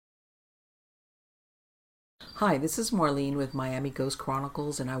Hi, this is Marlene with Miami Ghost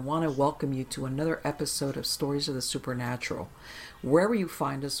Chronicles, and I want to welcome you to another episode of Stories of the Supernatural. Wherever you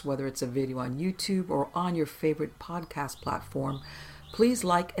find us, whether it's a video on YouTube or on your favorite podcast platform, please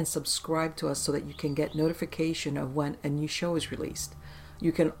like and subscribe to us so that you can get notification of when a new show is released.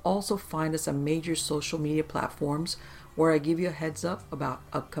 You can also find us on major social media platforms where I give you a heads up about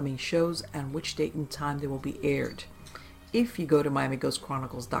upcoming shows and which date and time they will be aired. If you go to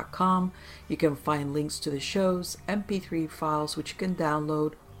MiamiGhostChronicles.com, you can find links to the shows, MP3 files which you can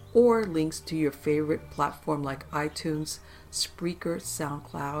download, or links to your favorite platform like iTunes, Spreaker,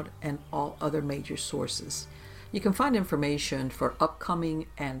 SoundCloud, and all other major sources. You can find information for upcoming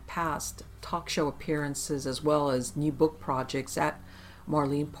and past talk show appearances as well as new book projects at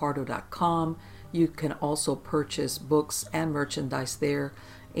MarlenePardo.com. You can also purchase books and merchandise there,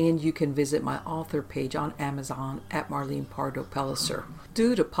 and you can visit my author page on Amazon at Marlene Pardo Pellicer.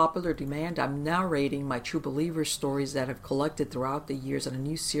 Due to popular demand, I'm narrating my True Believer stories that I've collected throughout the years in a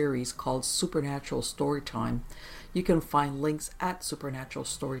new series called Supernatural Storytime. You can find links at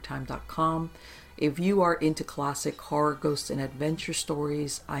supernaturalstorytime.com. If you are into classic horror, ghost, and adventure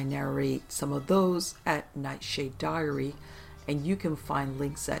stories, I narrate some of those at Nightshade Diary, and you can find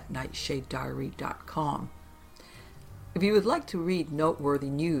links at nightshadediary.com. If you would like to read noteworthy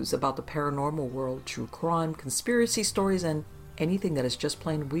news about the paranormal world, true crime, conspiracy stories, and anything that is just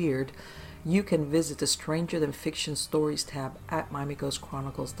plain weird, you can visit the Stranger Than Fiction Stories tab at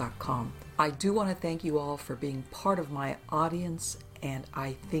MiamiGhostChronicles.com. I do want to thank you all for being part of my audience, and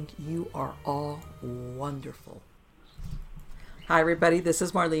I think you are all wonderful. Hi everybody, this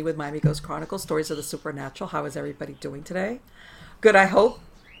is Marlene with Miami Ghost Chronicles, Stories of the Supernatural. How is everybody doing today? Good, I hope.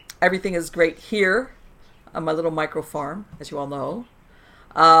 Everything is great here on my little micro farm, as you all know.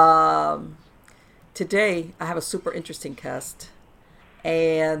 Today, I have a super interesting guest.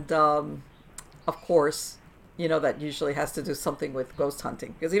 And, of course, you know that usually has to do something with ghost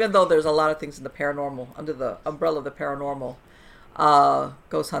hunting. Because even though there's a lot of things in the paranormal, under the umbrella of the paranormal,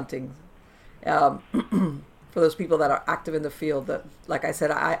 ghost hunting, for those people that are active in the field, that, like I said,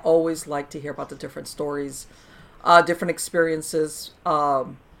 I always like to hear about the different stories, different experiences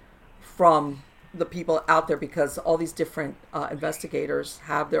from the people out there, because all these different investigators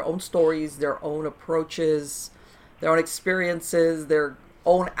have their own stories, their own approaches, their own experiences, their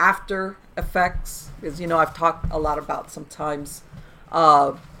own after effects. Because, you know, I've talked a lot about sometimes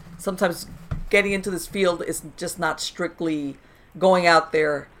getting into this field is just not strictly going out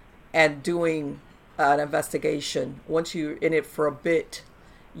there and doing an investigation. Once you're in it for a bit,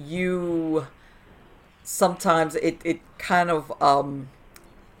 you sometimes it kind of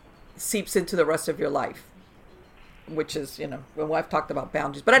seeps into the rest of your life, which is, you know, when I've talked about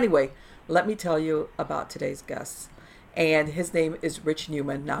boundaries. But anyway, let me tell you about today's guest. And his name is Rich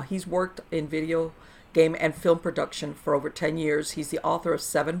Newman. Now, he's worked in video game and film production for over 10 years. He's the author of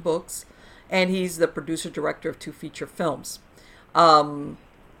 7 books, and he's the producer director of 2 feature films. At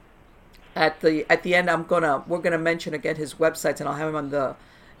the end, we're gonna mention again his websites, and I'll have him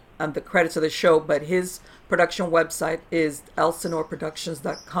on the credits of the show, but his production website is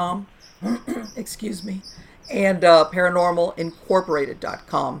elsinoreproductions.com, excuse me, and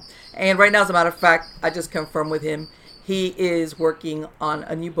paranormalincorporated.com. And right now, as a matter of fact, I just confirmed with him, he is working on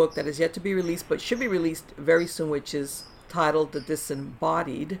a new book that is yet to be released, but should be released very soon, which is titled The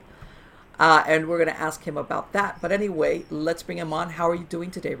Disembodied. And we're going to ask him about that. But anyway, let's bring him on. How are you doing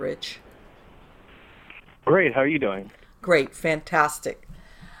today, Rich? Great. How are you doing? Great. Fantastic.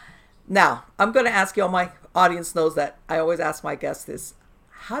 Now, I'm going to ask you, all my audience knows that I always ask my guests this.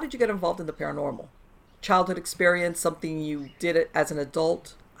 How did you get involved in the paranormal? Childhood experience, something you did it as an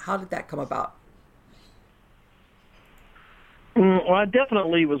adult? How did that come about? Well, I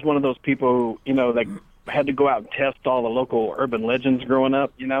definitely was one of those people, you know, that had to go out and test all the local urban legends growing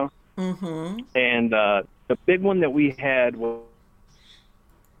up, you know. Mm-hmm. And the big one that we had was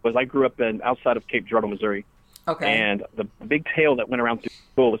I grew up outside of Cape Girardeau, Missouri. Okay. And the big tale that went around through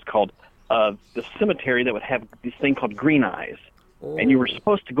school was called the cemetery that would have this thing called Green Eyes. Ooh. And you were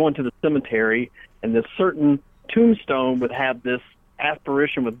supposed to go into the cemetery, and this certain tombstone would have this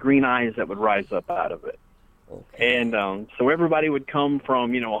apparition with green eyes that would rise up out of it. Okay. And so everybody would come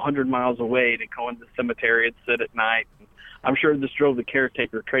from, 100 miles away to go in the cemetery and sit at night. I'm sure this drove the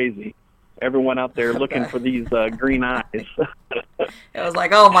caretaker crazy. Everyone out there looking for these green eyes. It was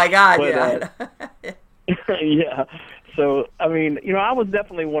like, oh my God, but, yeah. Yeah. So, I mean, I was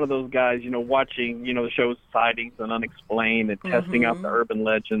definitely one of those guys, watching, the shows Sightings and Unexplained and testing out the urban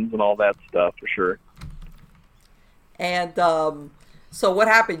legends and all that stuff for sure. And So what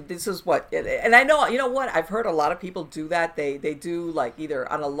happened? This is what, and I know, you know what? I've heard a lot of people do that. They do like either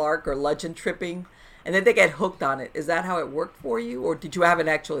on a lark or legend tripping, and then they get hooked on it. Is that how it worked for you, or did you have an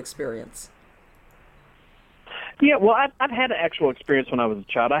actual experience? Yeah, well, I've had an actual experience when I was a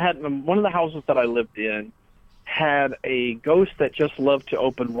child. I had one of the houses that I lived in had a ghost that just loved to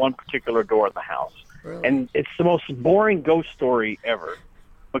open one particular door in the house. Really? And it's the most boring ghost story ever,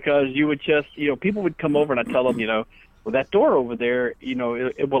 because you would just, people would come over and I'd tell them, well, that door over there,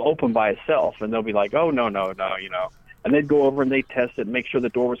 it will open by itself. And they'll be like, oh, no. And they'd go over and they'd test it, make sure the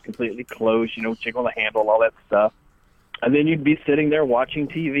door was completely closed, jiggle the handle, all that stuff. And then you'd be sitting there watching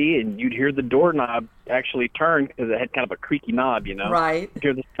TV, and you'd hear the doorknob actually turn because it had kind of a creaky knob, Right. You'd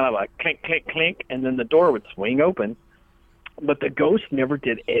hear this kind of a clink, clink, clink, and then the door would swing open. But the ghost never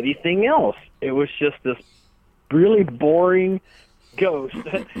did anything else. It was just this really boring ghost.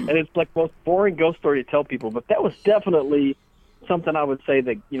 And it's like the most boring ghost story to tell people. But that was definitely something I would say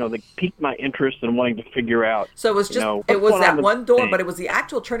that, that piqued my interest in wanting to figure out. So it was just, it was that one door, but it was the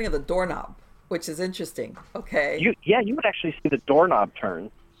actual turning of the doorknob, which is interesting. Okay. You would actually see the doorknob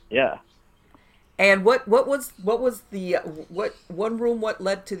turn. Yeah. And what was the what one room, what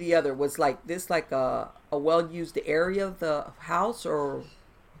led to the other? Was like this like a well-used area of the house, or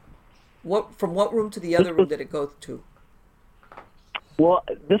what, from what room to the other room did it go to? Well,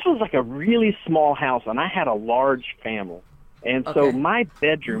 this was like a really small house, and I had a large family. And so my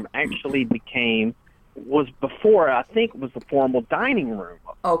bedroom actually was before, I think, was the formal dining room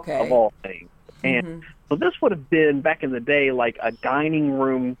of all things. And so this would have been, back in the day, like a dining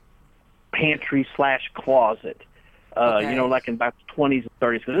room pantry / closet, like in about the 20s and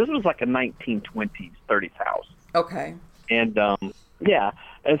 30s. Because this was like a 1920s, 30s house. Okay. And,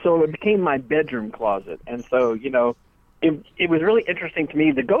 and so it became my bedroom closet. And so, it was really interesting to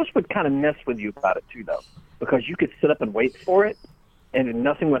me. The ghost would kind of mess with you about it, too, though, because you could sit up and wait for it, and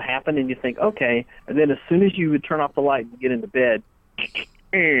nothing would happen, and you think, okay. And then as soon as you would turn off the light and get into bed,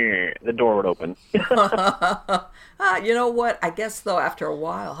 the door would open. You know what? I guess, though, after a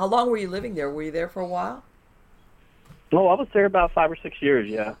while. How long were you living there? Were you there for a while? Oh, I was there about 5 or 6 years,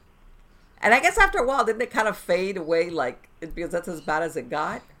 yeah. And I guess after a while, didn't it kind of fade away, like, because that's as bad as it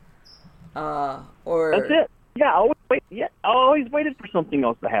got? Or that's it. Yeah, I always waited for something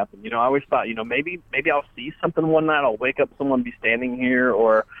else to happen. I always thought, maybe I'll see something one night. I'll wake up, someone be standing here,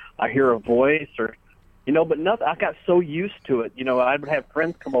 or I hear a voice, or but nothing. I got so used to it. I would have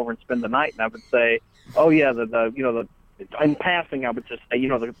friends come over and spend the night, and I would say, "Oh yeah, in passing, I would just say,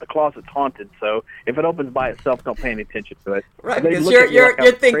 the closet's haunted. So if it opens by itself, don't pay any attention to it." Right, because you're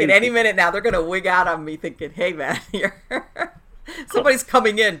thinking crazy. Any minute now they're gonna wig out on me, thinking, "Hey man, somebody's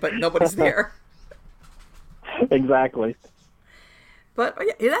coming in, but nobody's there." Exactly. But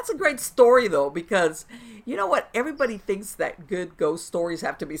yeah, that's a great story, though, because you know what? Everybody thinks that good ghost stories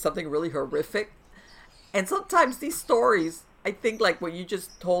have to be something really horrific. And sometimes these stories, I think, like what you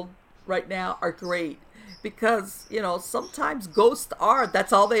just told right now, are great. Because, sometimes ghosts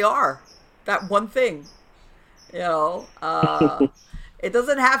that's all they are. That one thing. It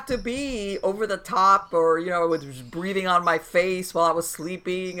doesn't have to be over the top, or, it was breathing on my face while I was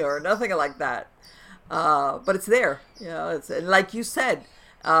sleeping, or nothing like that. But it's there, it's, and like you said,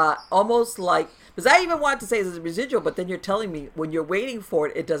 almost like, because I even wanted to say it's a residual, but then you're telling me when you're waiting for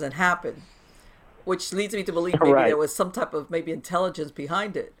it, it doesn't happen, which leads me to believe maybe there was some type of maybe intelligence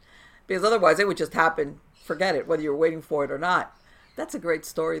behind it, because otherwise it would just happen, forget it, whether you're waiting for it or not. That's a great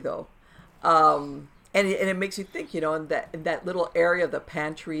story, though. And it makes you think, in that little area of the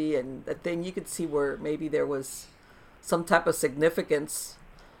pantry and the thing, you could see where maybe there was some type of significance.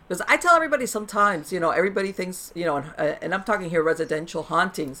 Because I tell everybody sometimes, everybody thinks, and I'm talking here residential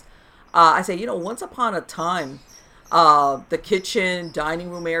hauntings. I say, once upon a time, the kitchen, dining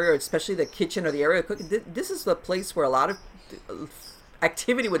room area, especially the kitchen or the area of cooking, this is the place where a lot of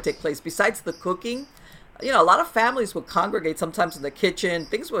activity would take place. Besides the cooking, a lot of families would congregate sometimes in the kitchen.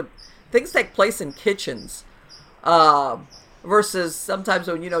 Things take place in kitchens, versus sometimes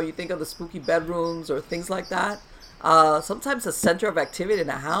when, you think of the spooky bedrooms or things like that. Sometimes the center of activity in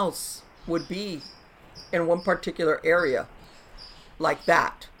a house would be in one particular area like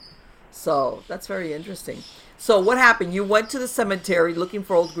that. So that's very interesting. So what happened? You went to the cemetery looking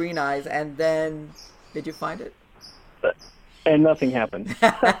for old Green Eyes, and then did you find it? And nothing happened.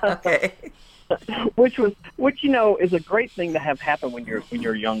 Okay. Which is a great thing to have happen when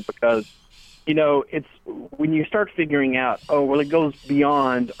you're young, because it's when you start figuring out, it goes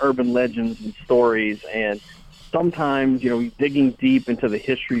beyond urban legends and stories, and sometimes, digging deep into the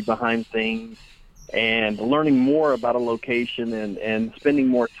history behind things and learning more about a location and spending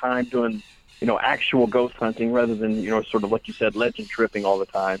more time doing actual ghost hunting rather than, sort of like you said, legend tripping all the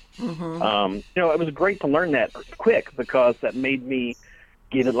time. It was great to learn that quick because that made me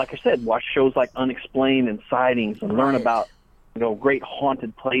get it, like I said, watch shows like Unexplained and Sightings and learn about, great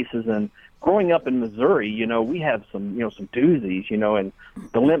haunted places. And growing up in Missouri, we have some doozies, and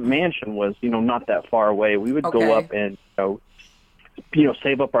the Lemp Mansion was, not that far away. We would go up and,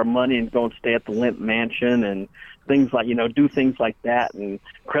 save up our money and go and stay at the Lemp Mansion and things like, do things like that. And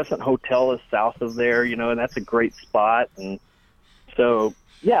Crescent Hotel is south of there, and that's a great spot. And so,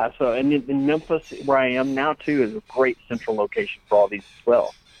 yeah, and in Memphis, where I am now, too, is a great central location for all these as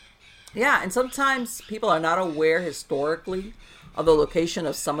well. Yeah, and sometimes people are not aware historically of the location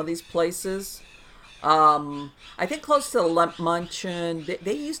of some of these places. I think close to the Lemp Mansion,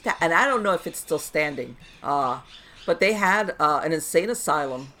 they used to, and I don't know if it's still standing, but they had an insane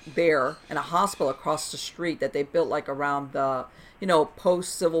asylum there and a hospital across the street that they built like around the,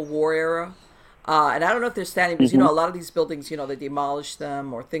 post-Civil War era. And I don't know if they're standing because, a lot of these buildings, they demolished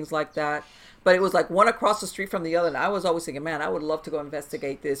them or things like that. But it was like one across the street from the other. And I was always thinking, man, I would love to go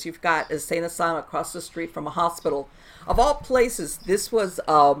investigate this. You've got an insane asylum across the street from a hospital. Of all places, this was,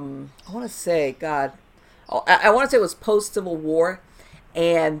 I want to say, God, I want to say it was post-Civil War.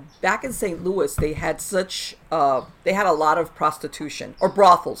 And back in St. Louis, they had they had a lot of prostitution or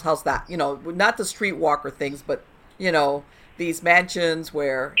brothels. How's that? Not the streetwalker things, but, these mansions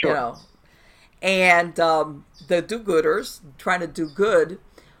where, Sure. And the do-gooders, trying to do good,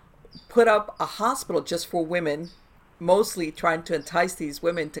 put up a hospital just for women, mostly trying to entice these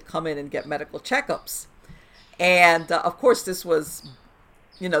women to come in and get medical checkups. And, of course, this was,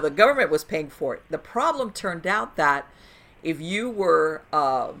 the government was paying for it. The problem turned out that if you were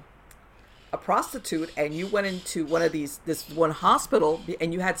a prostitute and you went into this one hospital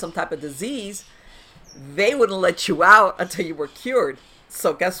and you had some type of disease, they wouldn't let you out until you were cured.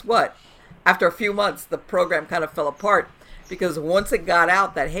 So guess what? After a few months, the program kind of fell apart because once it got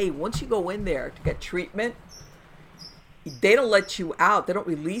out that, hey, once you go in there to get treatment, they don't let you out. They don't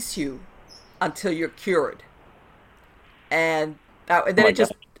release you until you're cured. And then and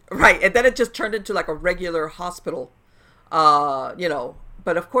then it just turned into like a regular hospital,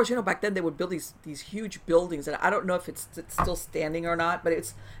 But of course, back then they would build these huge buildings, and I don't know if it's still standing or not, but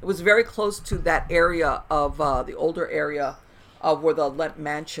it was very close to that area of the older area of where the Lemp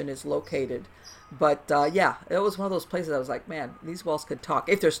Mansion is located. But yeah, it was one of those places I was like, man, these walls could talk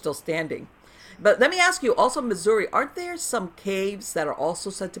if they're still standing. But let me ask you, also Missouri, aren't there some caves that are also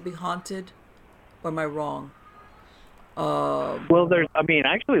said to be haunted? Or am I wrong? Well,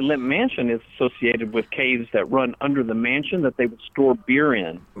 actually, Lemp Mansion is associated with caves that run under the mansion that they would store beer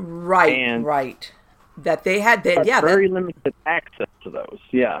in. Right. That they had, very limited access to those.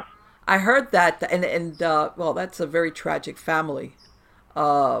 Yeah. I heard that, and well, that's a very tragic family.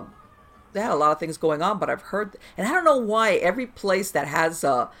 They had a lot of things going on, but I've heard, and I don't know why every place that has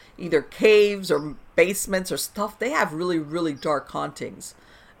either caves or basements or stuff, they have really, really dark hauntings.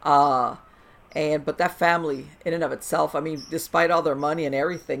 But that family, in and of itself, I mean, despite all their money and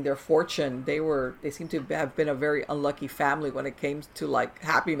everything, their fortune, they seem to have been a very unlucky family when it came to like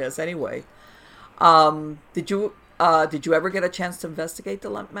happiness. Anyway, did you ever get a chance to investigate the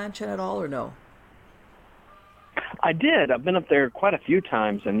Lemp Mansion at all, or no? I did. I've been up there quite a few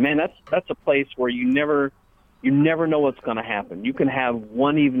times, and man, that's a place where you never know what's going to happen. You can have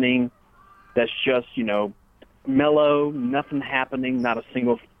one evening that's just mellow, nothing happening, not a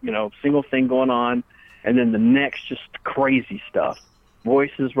single thing going on, and then the next just crazy stuff.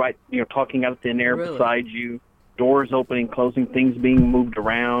 Voices talking out in the air beside you, doors opening, closing, things being moved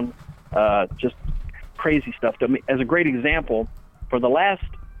around, just crazy stuff. As a great example, for the last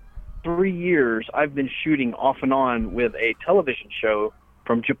 3 years, I've been shooting off and on with a television show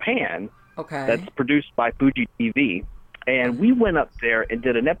from Japan. Okay. That's produced by Fuji TV, and we went up there and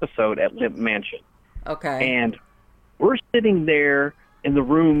did an episode at Lemp Mansion. Okay. And we're sitting there in the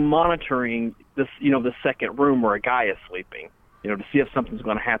room monitoring this, the second room where a guy is sleeping, to see if something's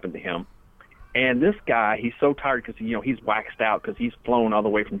going to happen to him. And this guy, he's so tired because, he's waxed out because he's flown all the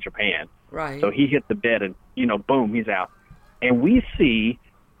way from Japan. Right. So he hit the bed and, boom, he's out. And we see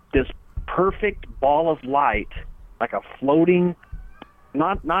this perfect ball of light, like a floating,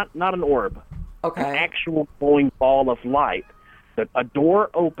 not an orb, okay, an actual glowing ball of light. A door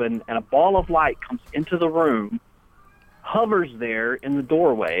opened and a ball of light comes into the room, hovers there in the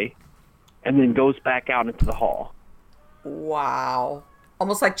doorway, and then goes back out into the hall. Wow.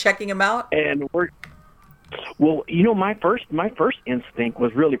 Almost like checking him out? And my first instinct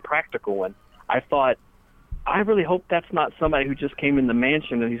was really practical, and I thought, I really hope that's not somebody who just came in the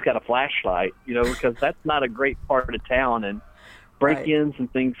mansion and he's got a flashlight, because that's not a great part of town, and break-ins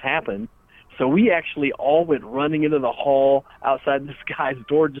and things happen. So we actually all went running into the hall outside this guy's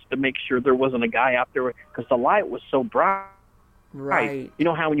door just to make sure there wasn't a guy out there, because the light was so bright. Right. You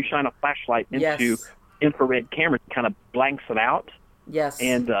know how when you shine a flashlight into infrared camera, it kind of blanks it out? Yes.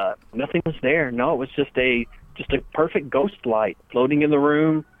 And nothing was there. No, it was just a perfect ghost light floating in the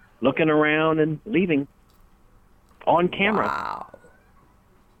room, looking around and leaving on camera.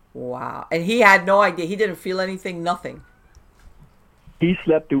 Wow. And he had no idea. He didn't feel anything, nothing. He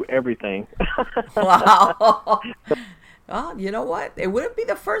slept through everything. Wow. Well, you know what? It wouldn't be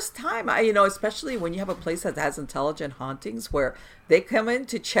the first time. Especially when you have a place that has intelligent hauntings where they come in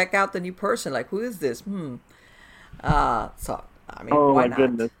to check out the new person. Like, who is this? So, I mean, why not?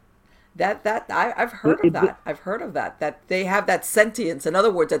 Goodness. I've heard of that. I've heard of that. That they have that sentience. In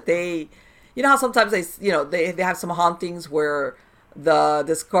other words, that they, how sometimes they have some hauntings where the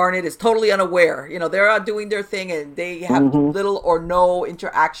discarnate is totally unaware. They're out doing their thing and they have little or no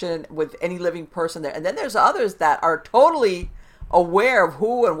interaction with any living person there. And then there's others that are totally aware of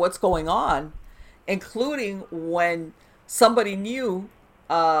who and what's going on, including when somebody new,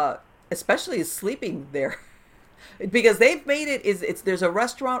 especially is sleeping there. Because they've made there's a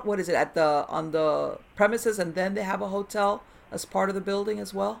restaurant, what is it, on the premises, and then they have a hotel as part of the building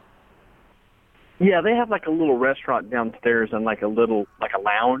as well? Yeah, they have like a little restaurant downstairs and like a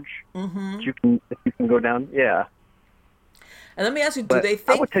lounge. If you can go down. Yeah. And let me ask you, do they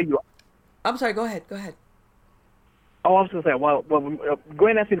think... I would tell you... I'm sorry, go ahead. Oh, I was going to say, well, go ahead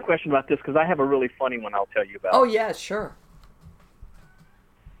and ask me the question about this, because I have a really funny one I'll tell you about. Oh, yeah, sure.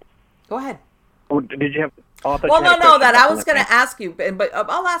 Go ahead. Oh, did you have... Oh, no, that I was going to ask you, but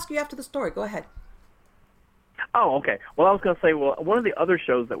I'll ask you after the story. Go ahead. Oh, okay. Well, I was going to say, one of the other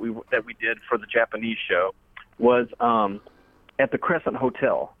shows that we did for the Japanese show was at the Crescent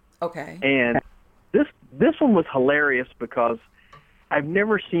Hotel. Okay. And this one was hilarious because I've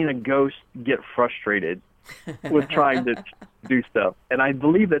never seen a ghost get frustrated with trying to do stuff. And I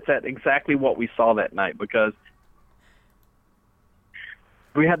believe that's exactly what we saw that night, because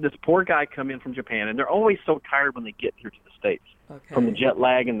we had this poor guy come in from Japan, and they're always so tired when they get here to the States from the jet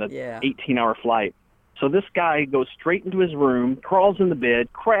lag and the 18-hour flight. So this guy goes straight into his room, crawls in the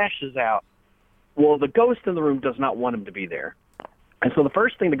bed, crashes out. Well, the ghost in the room does not want him to be there. And so the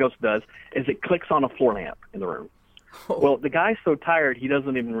first thing the ghost does is it clicks on a floor lamp in the room. Oh. Well, the guy's so tired, he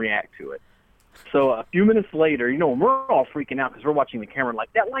doesn't even react to it. So a few minutes later, we're all freaking out because we're watching the camera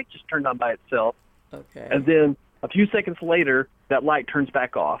like, that light just turned on by itself. Okay. And then a few seconds later, that light turns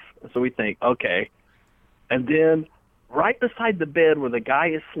back off. So we think, okay. And then right beside the bed where the guy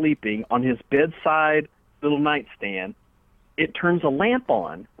is sleeping, on his bedside little nightstand, it turns a lamp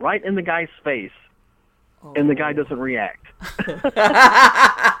on right in the guy's face, and the guy doesn't react. So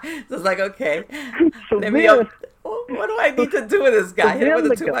it's like, okay, so what do I need to do with this guy? Hit him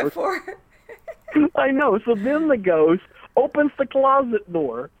with a 2x4? I know. So then the ghost opens the closet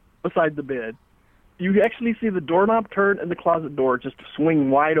door beside the bed. You actually see the doorknob turn and the closet door just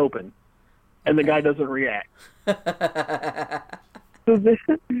swing wide open, and the guy doesn't react. So then,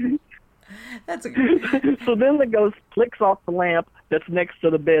 that's a good... So then the ghost clicks off the lamp that's next to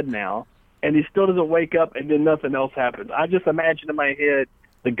the bed now, and he still doesn't wake up, and then nothing else happens. I just imagine in my head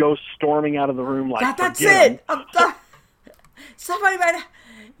the ghost storming out of the room like, that's it. I'm done. Somebody might...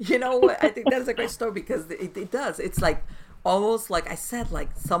 You know what? I think that's a great story because it does. It's like almost like I said, like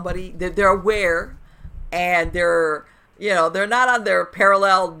somebody, they're aware, and they're not on their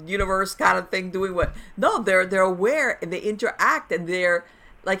parallel universe kind of thing doing what. No, they're aware, and they interact, and they're,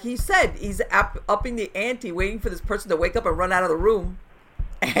 like he said, he's upping the ante, waiting for this person to wake up and run out of the room.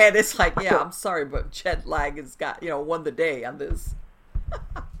 And it's like, yeah, I'm sorry, but jet lag has got, won the day on this.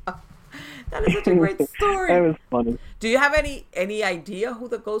 That is such a great story. That was funny. Do you have any idea who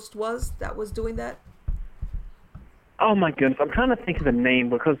the ghost was that was doing that? Oh my goodness, I'm trying to think of the name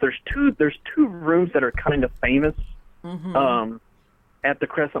because there's two rooms that are kind of famous at the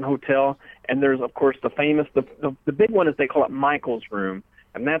Crescent Hotel, and there's of course the famous the big one is they call it Michael's room,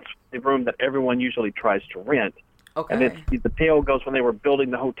 and that's the room that everyone usually tries to rent. Okay. And the tale goes when they were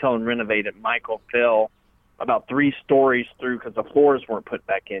building the hotel and renovated, Michael fell about 3 stories through because the floors weren't put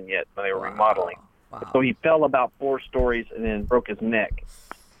back in yet when they were remodeling. Wow. So he fell about 4 stories and then broke his neck.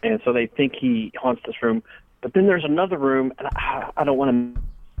 And so they think he haunts this room. But then there's another room, and I don't want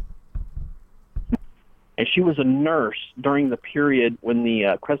to... And she was a nurse during the period when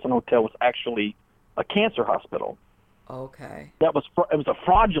the Crescent Hotel was actually a cancer hospital. Okay. It was a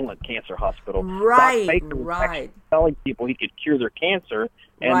fraudulent cancer hospital. Right, Doc Baker was actually telling people he could cure their cancer,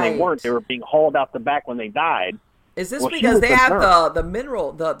 and they weren't. They were being hauled out the back when they died. Is this because they have the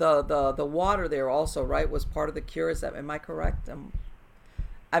mineral, the water there also, right? Was part of the cure? Am I correct?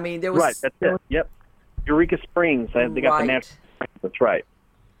 I mean, there Right, was that's it. Yep. Eureka Springs. They got the right. natural. That's right.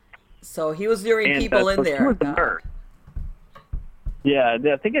 So he was luring And people in so she there. was the God. nurse. Yeah,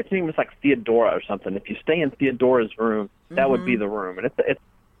 I think its name was like Theodora or something. If you stay in Theodora's room, that would be the room. And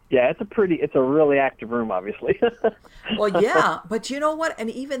it's a really active room, obviously. Well, yeah, but you know what? And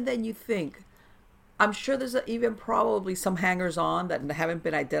even then, you think, I'm sure there's even probably some hangers-on that haven't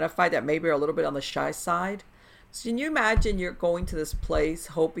been identified that maybe are a little bit on the shy side. So can you imagine you're going to this place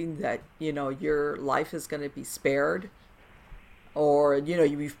hoping that, your life is going to be spared? Or,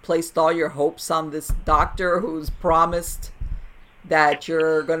 you've placed all your hopes on this doctor who's promised that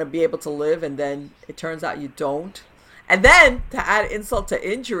you're going to be able to live, and then it turns out you don't. And then to add insult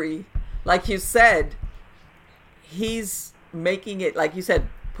to injury, like you said, he's making it, like you said,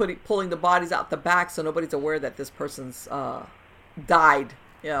 pulling the bodies out the back so nobody's aware that this person's died.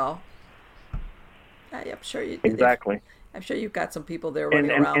 I'm sure you Exactly. I'm sure you've got some people there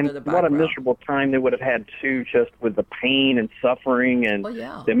running And around in the what a background. miserable time they would have had too, just with the pain and suffering and Well,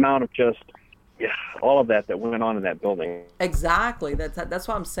 yeah. the amount of all of that went on in that building. Exactly. That's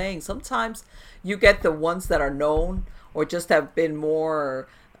what I'm saying. Sometimes you get the ones that are known or just have been more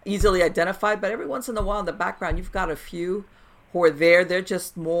easily identified, but every once in a while in the background, you've got a few who are there. They're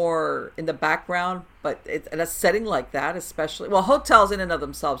just more in the background, but in a setting like that, especially, well, hotels in and of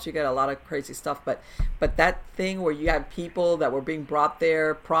themselves, you get a lot of crazy stuff, but that thing where you had people that were being brought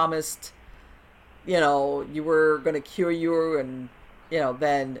there, promised, you were going to cure you, and,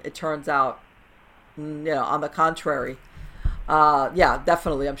 then it turns out, on the contrary. Yeah,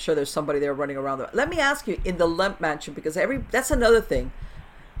 definitely. I'm sure there's somebody there running around. Let me ask you, in the Lemp Mansion, because that's another thing.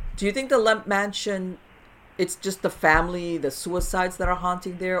 Do you think the Lemp Mansion, it's just the family, the suicides that are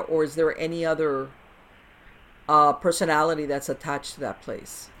haunting there, or is there any other personality that's attached to that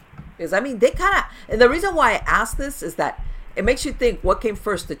place? Because, I mean, they kind of, and the reason why I ask this is that it makes you think, what came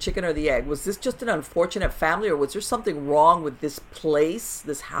first, the chicken or the egg? Was this just an unfortunate family, or was there something wrong with this place,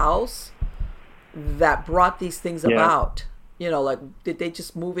 this house, that brought these things about? Like, did they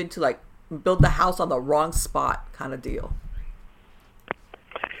just move into, like, build the house on the wrong spot kind of deal?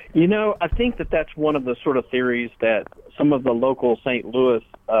 I think that's one of the sort of theories that some of the local St. Louis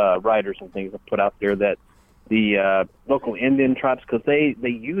writers and things have put out there, that the local Indian tribes, because they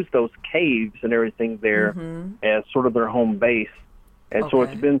use those caves and everything there as sort of their home base. And so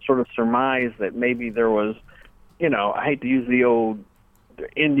it's been sort of surmised that maybe there was, I hate to use the old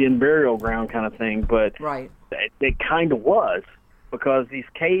Indian burial ground kind of thing, but right. It kind of was, because these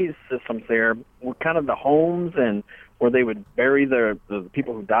cave systems there were kind of the homes and where they would bury the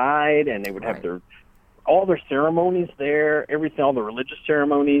people who died, and they would have all their ceremonies there, everything, all the religious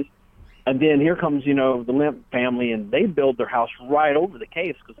ceremonies. And then here comes, the Lemp family, and they build their house right over the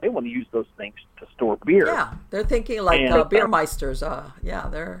caves because they want to use those things to store beer. Yeah, they're thinking like beer meisters.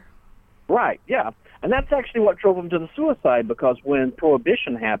 They're... Right, yeah. And that's actually what drove them to the suicide, because when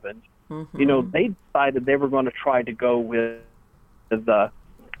Prohibition happened, they decided they were going to try to go with their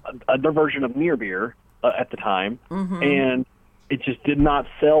version of near beer at the time, and it just did not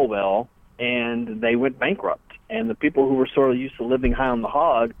sell well, and they went bankrupt. And the people who were sort of used to living high on the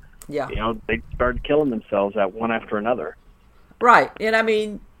hog, they started killing themselves one after another. Right. And I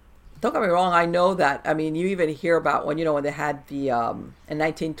mean, don't get me wrong, I know that. I mean, you even hear about when they had the in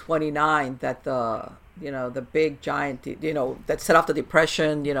 1929 that the big giant, that set off the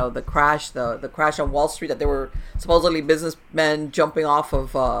Depression, the crash on Wall Street, that there were supposedly businessmen jumping off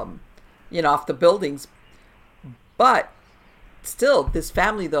of off the buildings. But still, this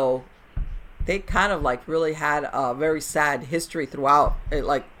family, though, they kind of like really had a very sad history throughout.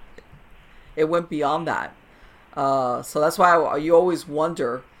 It went beyond that. So that's why you always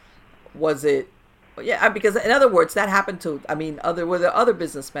wonder, was it? Yeah, because in other words, that happened to, were there other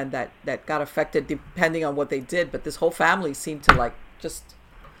businessmen that got affected depending on what they did, but this whole family seemed to like just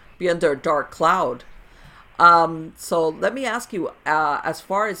be under a dark cloud. So let me ask you, as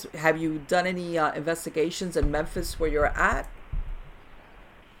far as, have you done any investigations in Memphis where you're at?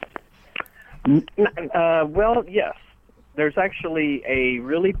 Well, yes. There's actually a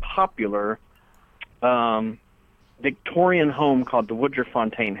really popular Victorian home called the Woodruff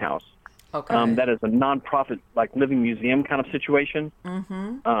Fontaine House. Okay. That is a nonprofit, like living museum kind of situation.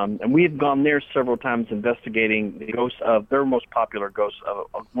 Mm-hmm. And we have gone there several times investigating the ghost of their most popular ghost, of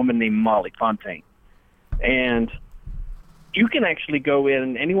a woman named Molly Fontaine. And you can actually go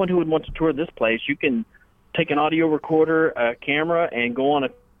in, anyone who would want to tour this place, you can take an audio recorder, a camera, and go on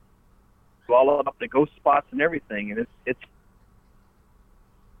all up the ghost spots and everything. And it's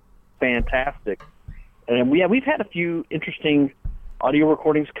fantastic. And we've had a few interesting audio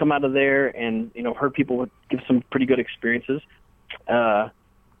recordings come out of there, and heard people give some pretty good experiences.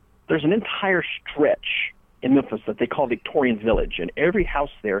 there's an entire stretch in Memphis that they call Victorian Village, and every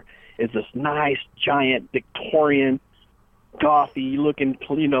house there is this nice, giant, Victorian, gothy-looking,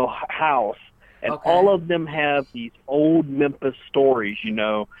 house. And all of them have these old Memphis stories,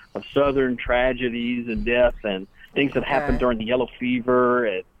 of Southern tragedies and death and things that happened during the Yellow Fever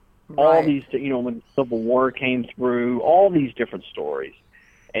and all these, when the Civil War came through, all these different stories.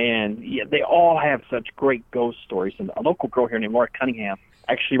 And they all have such great ghost stories. And a local girl here named Laura Cunningham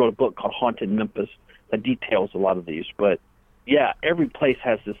actually wrote a book called Haunted Memphis that details a lot of these. But yeah, every place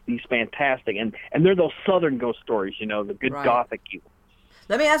has these fantastic, and they're those Southern ghost stories, the good Gothic.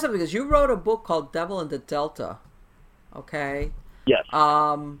 Let me ask you, because you wrote a book called Devil in the Delta, okay? Yes.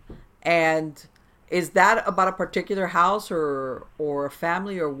 And is that about a particular house or a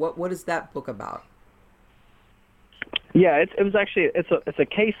family, or what is that book about? Yeah, it was actually it's a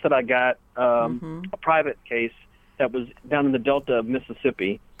case that I got, a private case that was down in the Delta of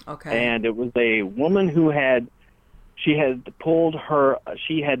Mississippi. Okay. And it was a woman who had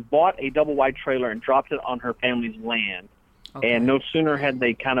bought a double wide trailer and dropped it on her family's land. Okay. And no sooner had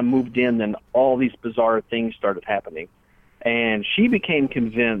they kind of moved in than all these bizarre things started happening. And she became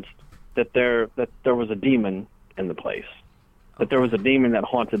convinced that there was a demon in the place, that there was a demon that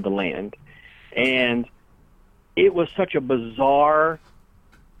haunted the land. And it was such a bizarre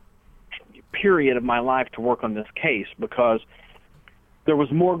period of my life to work on this case, because there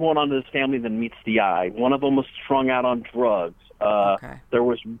was more going on in this family than meets the eye. One of them was strung out on drugs. There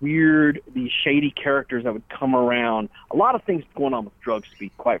was these shady characters that would come around. A lot of things going on with drugs, to be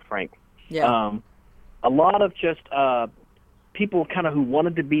quite frank. Yeah. A lot of just people kind of who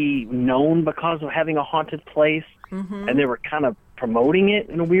wanted to be known because of having a haunted place, and they were kind of promoting it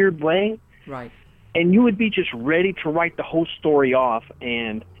in a weird way. Right. And you would be just ready to write the whole story off,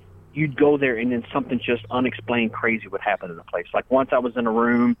 and you'd go there, and then something just unexplained crazy would happen in the place. Like once I was in a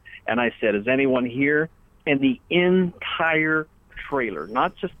room, and I said, "Is anyone here?" And the entire trailer,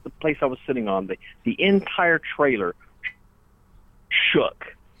 not just the place I was sitting on, the entire trailer shook,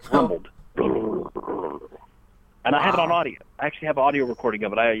 rumbled. And I have it on audio. I actually have audio recording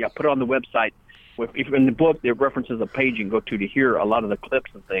of it. I put it on the website. If in the book, there references a page you can go to hear a lot of the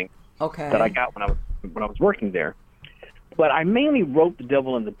clips and things that I got when I was working there. But I mainly wrote The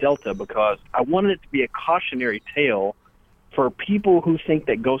Devil in the Delta because I wanted it to be a cautionary tale for people who think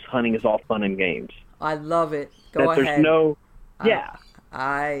that ghost hunting is all fun and games. I love it. Go ahead. There's no,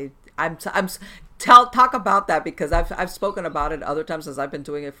 talk about that, because I've spoken about it other times, since I've been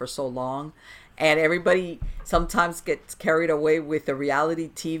doing it for so long, and everybody sometimes gets carried away with the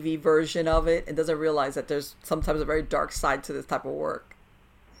reality TV version of it and doesn't realize that there's sometimes a very dark side to this type of work.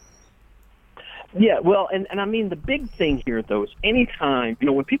 Yeah, well, and I mean, the big thing here, though, is anytime,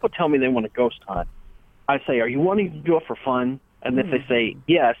 when people tell me they want to ghost hunt, I say, "Are you wanting to do it for fun?" And if they say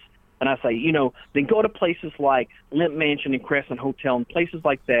yes, and I say, then go to places like Limp Mansion and Crescent Hotel and places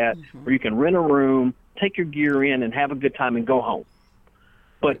like that, where you can rent a room, take your gear in, and have a good time and go home.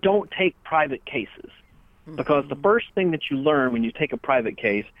 But don't take private cases, because the first thing that you learn when you take a private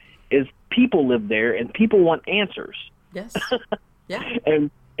case is people live there and people want answers. Yes. Yeah.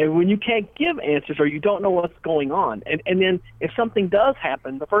 And when you can't give answers, or you don't know what's going on, and then if something does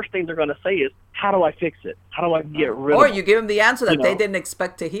happen, the first thing they're going to say is, "How do I fix it? How do I get rid of it?" Or you give them the answer that they didn't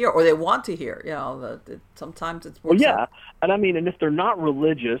expect to hear, or they want to hear. Sometimes it's worse. Well, yeah, and I mean, and if they're not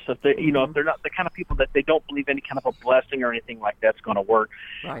religious, if they, if they're not the kind of people that they don't believe any kind of a blessing or anything like that's going to work.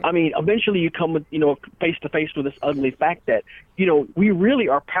 Right. I mean, eventually you come with, face to face with this ugly fact that, we really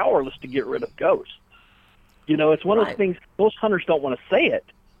are powerless to get rid of ghosts. It's one of those things. Most hunters don't want to say it,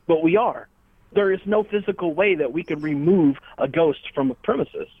 but we are. There is no physical way that we can remove a ghost from a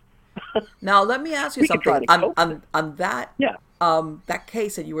premises. Now, let me ask you something on that. Yeah. That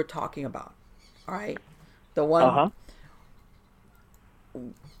case that you were talking about. All right. The one.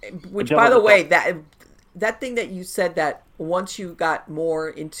 Which, by the way, that thing that you said, that once you got more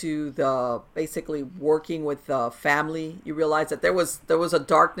into the basically working with the family, you realized that there was a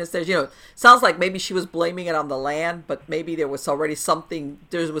darkness there. Sounds like maybe she was blaming it on the land, but maybe there was already something.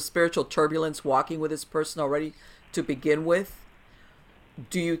 There was spiritual turbulence walking with this person already to begin with.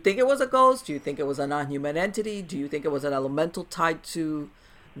 Do you think it was a ghost? Do you think it was a non-human entity? Do you think it was an elemental tied to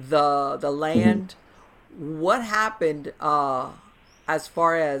the land? What happened as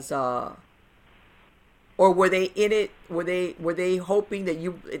far as or were they in it? Were they hoping that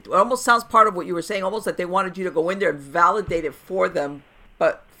you? It almost sounds part of what you were saying, almost that they wanted you to go in there and validate it for them,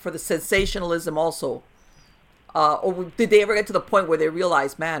 but for the sensationalism also. Or did they ever get to the point where they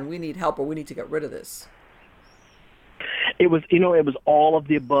realized, man, we need help, or we need to get rid of this? It was, it was all of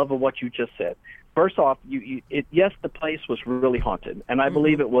the above of what you just said. first off, yes, the place was really haunted, and I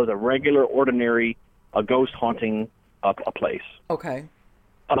believe it was a regular, ordinary, a ghost haunting a place. Okay.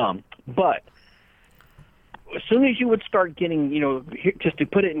 But as soon as you would start getting, just to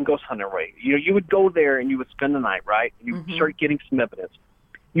put it in ghost hunter way, you would go there and you would spend the night, right? You would start getting some evidence.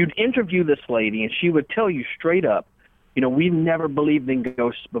 You'd interview this lady, and she would tell you straight up, we've never believed in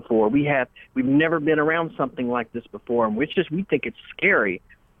ghosts before. We've never been around something like this before, and we think it's scary.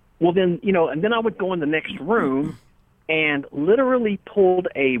 Well, then, and then I would go in the next room and literally pulled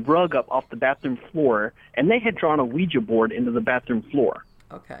a rug up off the bathroom floor, and they had drawn a Ouija board into the bathroom floor.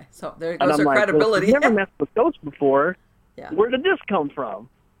 Okay, so there goes her credibility. Well, never messed with ghosts before. Yeah. Where did this come from?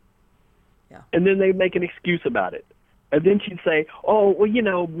 Yeah. And then they make an excuse about it. And then she'd say, "Oh, well,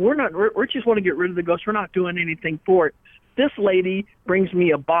 we just want to get rid of the ghost. We're not doing anything for it." This lady brings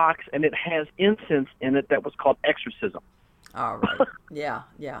me a box, and it has incense in it that was called exorcism. All right. Yeah.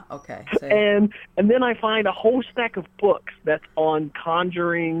 Okay. So, and then I find a whole stack of books that's on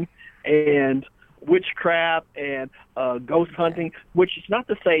conjuring and witchcraft and ghost hunting, which is not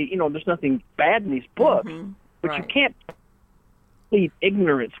to say, there's nothing bad in these books, but you can't plead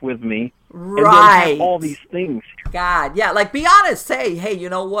ignorance with me and then have all these things. God, yeah, like be honest, say, hey, you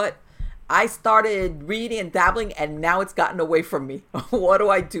know what? I started reading and dabbling, and now it's gotten away from me. What do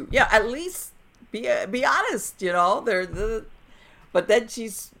I do? Yeah, at least be honest, but then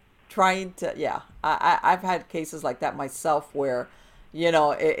she's trying to, I've had cases like that myself where,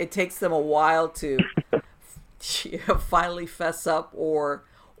 it takes them a while to finally fess up, or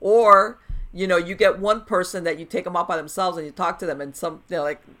you get one person that you take them out by themselves and you talk to them, and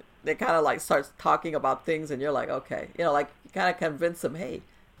they kind of like start talking about things, and you're like, okay, you kind of convince them, hey,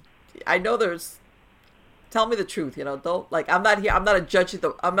 I know tell me the truth, don't, like, I'm not here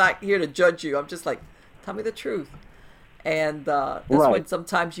to judge you. I'm just like, tell me the truth. And that's when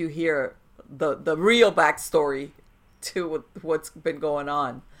sometimes you hear the real backstory to what's been going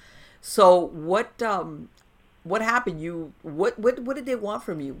on. So what happened? What did they want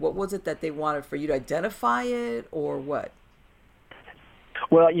from you? What was it that they wanted for you to identify it, or what?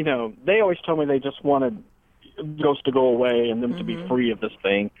 Well, they always told me they just wanted ghosts to go away and them to be free of this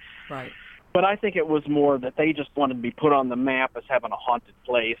thing. Right. But I think it was more that they just wanted to be put on the map as having a haunted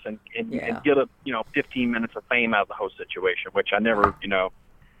place and get 15 minutes of fame out of the whole situation, which I never,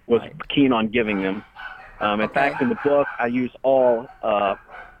 was keen on giving them. In fact, in the book, I use all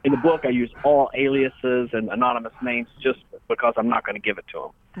aliases and anonymous names just because I'm not going to give it to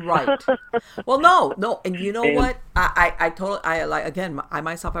them. Right. Well, no, and you know what? I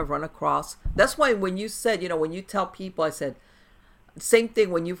myself have run across. That's why when you said, when you tell people, I said, same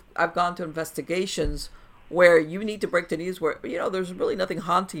thing when I've gone to investigations where you need to break the news where, there's really nothing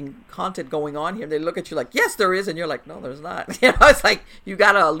haunted going on here. And they look at you like, yes, there is. And you're like, no, there's not. It's like you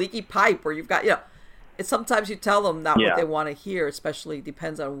got a leaky pipe, or you've got, it's sometimes you tell them not what they want to hear, especially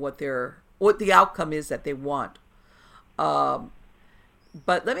depends on what the outcome is that they want. But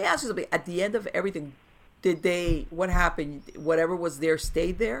let me ask you something. At the end of everything, what happened? Whatever was there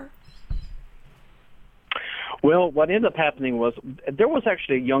stayed there? Well, what ended up happening was there was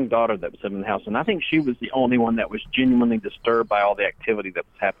actually a young daughter that was in the house, and I think she was the only one that was genuinely disturbed by all the activity that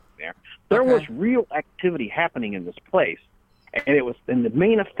was happening there. There was real activity happening in this place, and the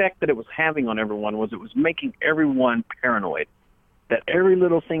main effect that it was having on everyone was it was making everyone paranoid, that every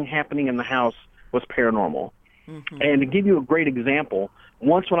little thing happening in the house was paranormal. Mm-hmm. And to give you a great example,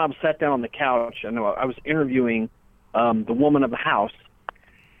 once when I was sat down on the couch, I was interviewing the woman of the house.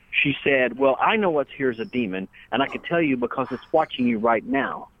 She said, well, I know what's here is a demon, and I can tell you because it's watching you right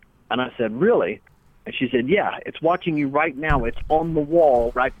now. And I said, really? And she said, yeah, it's watching you right now. It's on the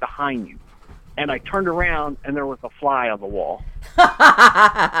wall right behind you. And I turned around, and there was a fly on the wall.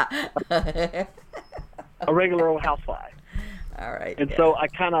 A regular old housefly. All right. And so I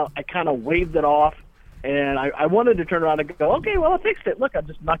kind of waved it off, and I wanted to turn around and go, okay, well, I fixed it. Look, I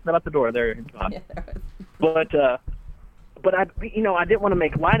just knocked it out the door. There it's gone. But I didn't want to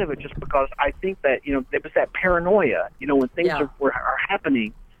make light of it just because I think that, it was that paranoia, when things are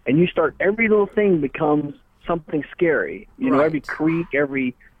happening and you start, every little thing becomes something scary, every creak,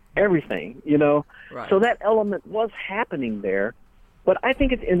 everything, Right. So that element was happening there. But I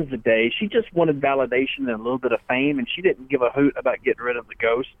think at the end of the day, she just wanted validation and a little bit of fame, and she didn't give a hoot about getting rid of the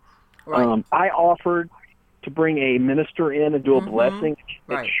ghost. Right. I offered to bring a minister in and do a blessing. She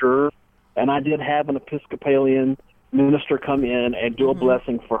said, sure. And I did have an Episcopalian minister come in and do a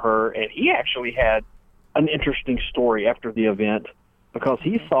blessing for her, and he actually had an interesting story after the event because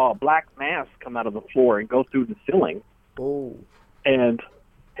he saw a black mass come out of the floor and go through the ceiling. Oh. And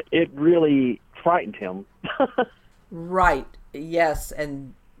it really frightened him. Right. Yes,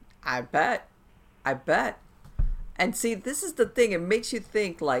 and I bet I bet. And see, this is the thing. It makes you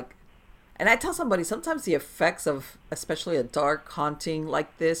think like, and I tell somebody sometimes the effects of especially a dark haunting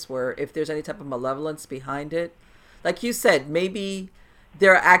like this, where if there's any type of malevolence behind it, like you said, maybe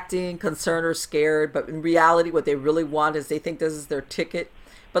they're acting concerned or scared, but in reality, what they really want is they think this is their ticket.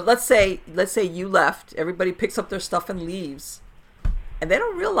 But let's say you left, everybody picks up their stuff and leaves, and they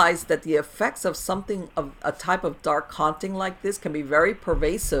don't realize that the effects of something of a type of dark haunting like this can be very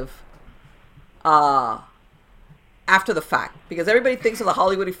pervasive after the fact, because everybody thinks of the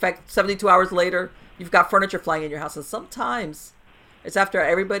Hollywood effect. 72 hours later, you've got furniture flying in your house, and sometimes it's after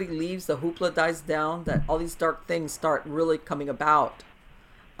everybody leaves, the hoopla dies down, that all these dark things start really coming about.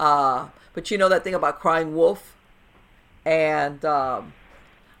 But you know that thing about crying wolf, and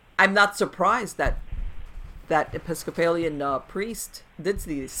I'm not surprised that Episcopalian priest did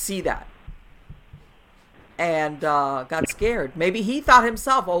see that and got scared. Maybe he thought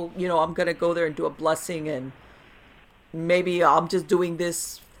himself, oh, I'm going to go there and do a blessing, and maybe I'm just doing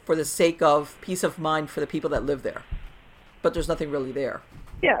this for the sake of peace of mind for the people that live there. But there's nothing really there.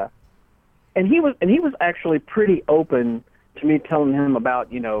 Yeah. And he was actually pretty open to me telling him about,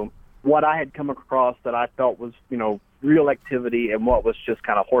 what I had come across that I felt was, real activity and what was just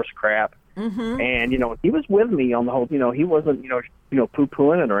kind of horse crap. Mm-hmm. And, he was with me on the whole, he wasn't,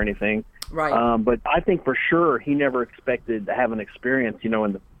 poo-pooing it or anything. Right. But I think for sure he never expected to have an experience, in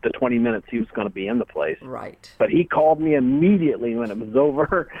the 20 minutes he was going to be in the place. Right. But he called me immediately when it was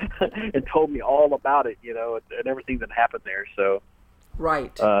over and told me all about it, and everything that happened there. So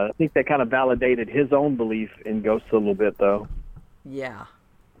right. I think that kind of validated his own belief in ghosts a little bit, though. Yeah,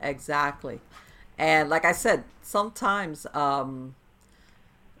 exactly. And like I said, sometimes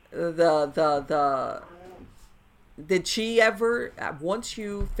did she ever, once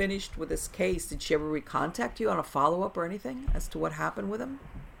you finished with this case, did she ever recontact you on a follow-up or anything as to what happened with him?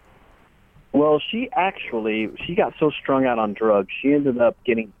 Well, she got so strung out on drugs, she ended up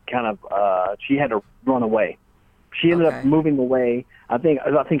getting kind of, she had to run away. She ended up moving away. I think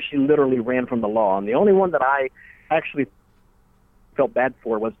she literally ran from the law. And the only one that I actually felt bad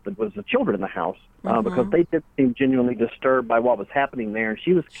for was the children in the house, because they did seem genuinely disturbed by what was happening there. And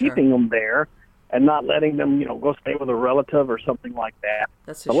she was keeping them there and not letting them, go stay with a relative or something like that.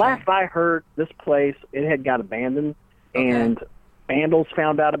 That's the last I heard, this place, it had got abandoned, and vandals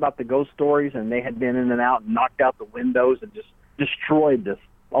found out about the ghost stories, and they had been in and out and knocked out the windows and just destroyed this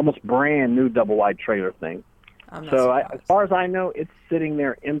almost brand new double-wide trailer thing. So as far as I know, it's sitting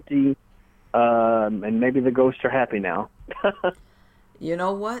there empty, and maybe the ghosts are happy now. You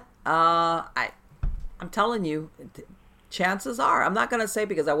know what? I'm telling you, chances are, I'm not going to say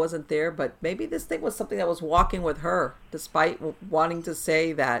because I wasn't there, but maybe this thing was something that was walking with her, despite wanting to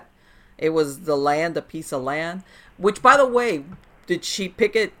say that it was the land, a piece of land. Which, by the way, did she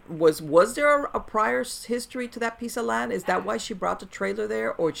pick it? Was there a prior history to that piece of land? Is that why she brought the trailer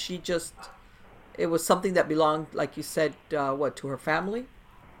there, or it was something that belonged, like you said, to her family?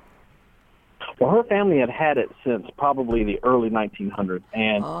 Well, her family had it since probably the early 1900s,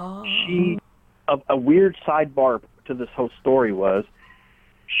 and a weird sidebar to this whole story was,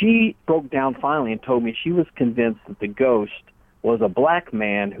 she broke down finally and told me she was convinced that the ghost was a black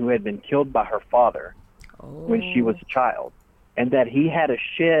man who had been killed by her father when she was a child, and that he had a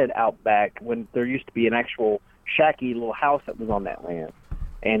shed out back when there used to be an actual shacky little house that was on that land.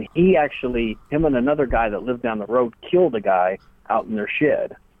 And him and another guy that lived down the road killed a guy out in their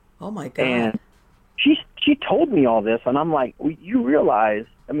shed. Oh, my God. And she told me all this, and I'm like, well, you realize,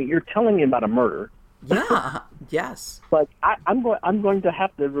 you're telling me about a murder. Yeah, yes. But I'm going to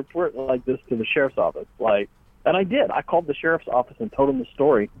have to report like this to the sheriff's office. And I did. I called the sheriff's office and told him the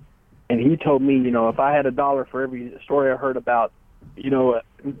story. And he told me, if I had $1 for every story I heard about,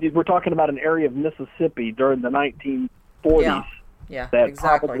 we're talking about an area of Mississippi during the 1940s. Yeah, that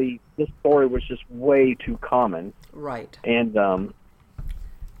exactly. Probably this story was just way too common. Right. And and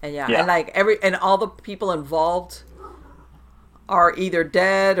and all the people involved are either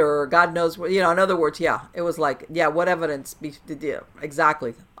dead or God knows what. In other words, it was like, what evidence?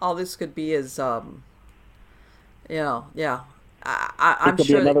 Exactly. All this could be is, I'm it could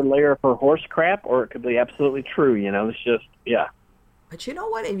sure be another layer for horse crap, or it could be absolutely true. It's just But you know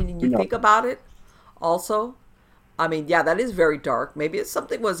what? You think about it. Also, that is very dark. Maybe it's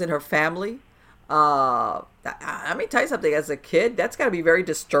something was in her family. Let me tell you something. As a kid, that's got to be very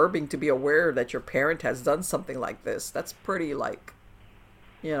disturbing to be aware that your parent has done something like this. That's pretty if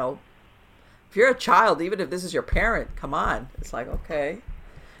you're a child, even if this is your parent, come on. It's like, okay.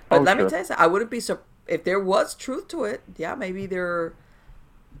 But let me tell you something. I wouldn't be surprised if there was truth to it. Yeah, maybe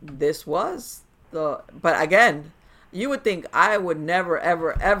this was but again, You would think I would never,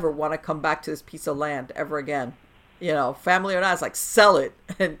 ever, ever want to come back to this piece of land ever again. You know, family or not, it's like sell it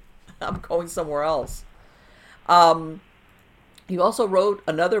and I'm going somewhere else. You also wrote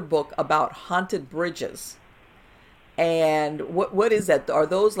another book about haunted bridges. And what is that? Are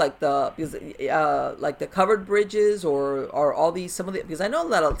those like the covered bridges, or are all these some of the? Because I know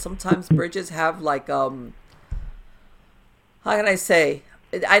that sometimes bridges have like how can I say?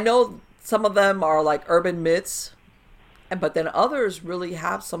 I know some of them are like urban myths, but then others really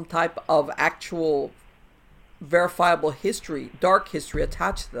have some type of actual verifiable history, dark history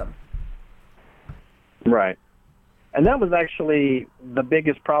attached to them. Right. And that was actually the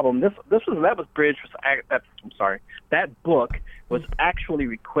biggest problem. That book was actually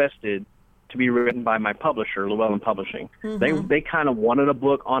requested to be written by my publisher, Llewellyn Publishing. Mm-hmm. They kind of wanted a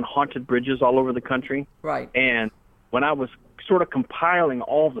book on haunted bridges all over the country. Right. And when I was sort of compiling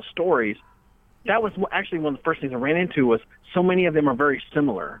all the stories, that was actually one of the first things I ran into was so many of them are very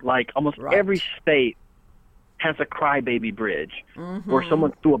similar. Like almost every state has a crybaby bridge, where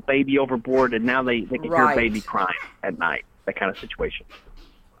someone threw a baby overboard and now they can hear a baby crying at night, that kind of situation.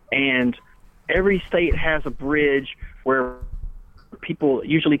 And every state has a bridge where people,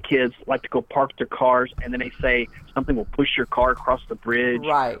 usually kids, like to go park their cars and then they say something will push your car across the bridge,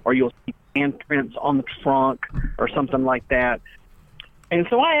 or you'll see handprints on the trunk or something like that. And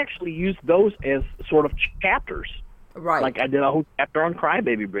so I actually used those as sort of chapters. Right. Like I did a whole chapter on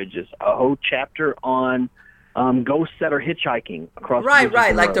crybaby bridges, a whole chapter on ghosts that are hitchhiking across right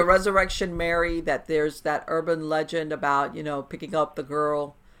like road. the Resurrection Mary, that there's that urban legend about, you know, picking up the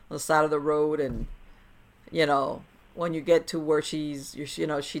girl on the side of the road, and you know, when you get to where she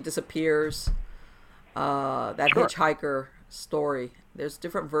disappears, that hitchhiker story. There's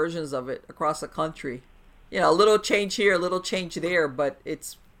different versions of it across the country, you know, a little change here, a little change there, but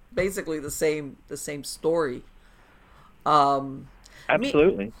it's basically the same story.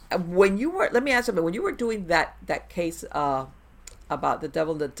 Absolutely. When you were, let me ask you, when you were doing that case about the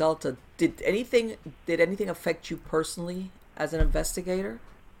Devil in the Delta, did anything affect you personally as an investigator?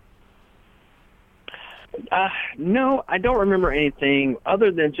 No, I don't remember anything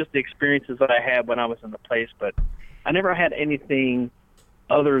other than just the experiences that I had when I was in the place, but I never had anything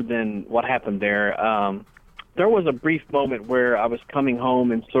other than what happened there. There was a brief moment where I was coming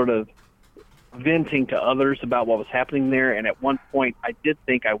home and sort of venting to others about what was happening there, and at one point I did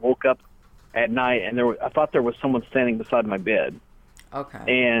think I woke up at night and I thought there was someone standing beside my bed. Okay.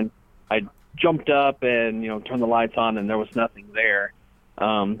 And I jumped up and, you know, turned the lights on and there was nothing there.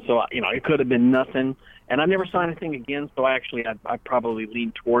 So, you know, it could have been nothing. And I never saw anything again, so I probably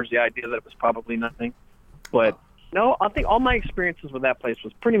leaned towards the idea that it was probably nothing. But no, I think all my experiences with that place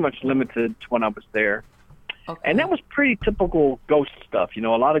was pretty much limited to when I was there. Okay. And that was pretty typical ghost stuff, you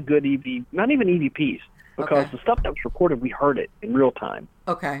know, a lot of good not even EVPs, because the stuff that was recorded, we heard it in real time.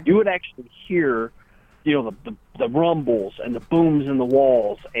 Okay. You would actually hear, you know, the rumbles and the booms in the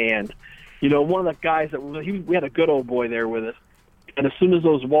walls. And, you know, one of the guys we had a good old boy there with us. And as soon as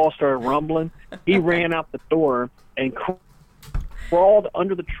those walls started rumbling, he ran out the door and crawled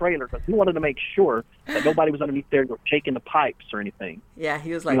under the trailer because he wanted to make sure that nobody was underneath there shaking the pipes or anything. Yeah,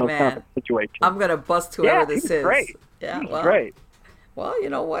 he was like, man, kind of situation. I'm going to bust whoever this is. Great. Yeah, great. Well, you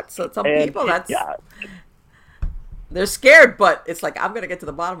know what? So some people, they're scared, but it's like, I'm going to get to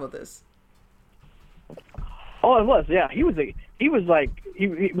the bottom of this. Oh, it was, yeah. He was like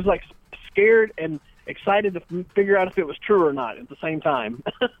scared and excited to figure out if it was true or not at the same time.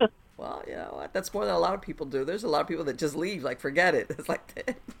 Well, you know what? That's more than a lot of people do. There's a lot of people that just leave, like, forget it. It's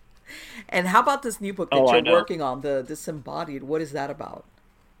like, and how about this new book that you're working on, the Disembodied? What is that about?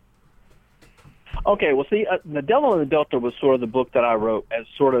 Okay, well, see, The Devil in the Delta was sort of the book that I wrote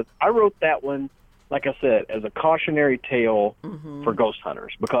I wrote that one, like I said, as a cautionary tale for ghost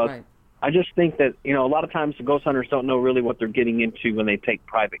hunters, because I just think that, you know, a lot of times the ghost hunters don't know really what they're getting into when they take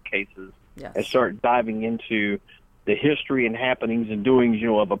private cases and start diving into the history and happenings and doings, you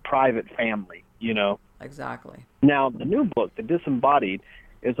know, of a private family, you know. Exactly. Now, the new book, The Disembodied,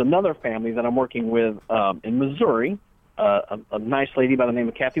 is another family that I'm working with in Missouri, a nice lady by the name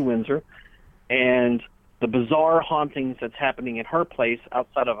of Kathy Windsor, and the bizarre hauntings that's happening in her place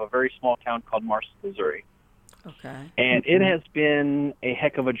outside of a very small town called Marcy, Missouri. Okay. And it has been a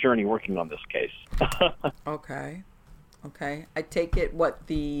heck of a journey working on this case. Okay. I take it what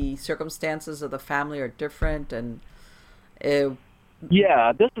the circumstances of the family are different, and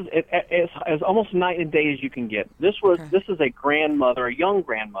yeah, this is it's as almost night and day as you can get. This is a grandmother, a young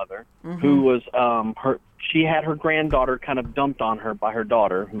grandmother, who was she had her granddaughter kind of dumped on her by her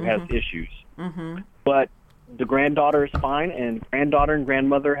daughter who has issues. But the granddaughter is fine, and granddaughter and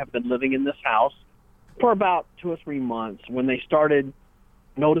grandmother have been living in this house for about 2 or 3 months when they started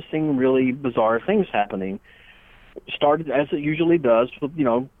noticing really bizarre things happening. Started as it usually does, with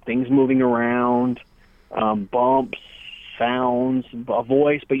things moving around, bumps, sounds, a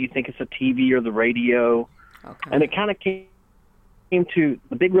voice, but you think it's a TV or the radio. Okay. And it kind of came to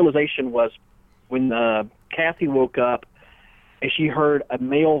the big realization was when Kathy woke up and she heard a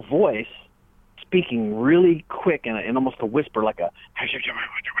male voice speaking really quick and almost a whisper, like a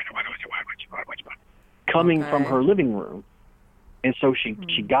coming from her living room. And so she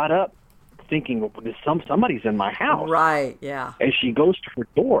got up thinking, well, somebody's in my house. Right, yeah. And she goes to her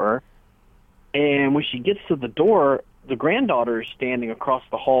door, and when she gets to the door, the granddaughter is standing across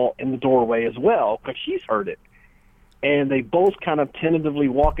the hall in the doorway as well, because she's heard it. And they both kind of tentatively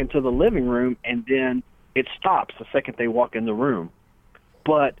walk into the living room, and then it stops the second they walk in the room.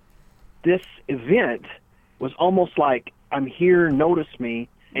 But this event was almost like, I'm here, notice me,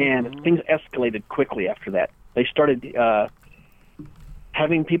 and things escalated quickly after that. They started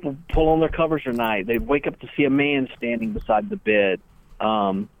having people pull on their covers at night. They'd wake up to see a man standing beside the bed.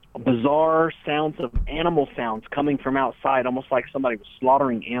 Bizarre sounds of animal sounds coming from outside, almost like somebody was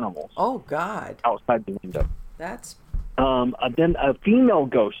slaughtering animals. Oh, God. Outside the window. That's... Then a female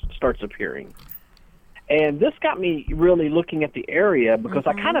ghost starts appearing. And this got me really looking at the area because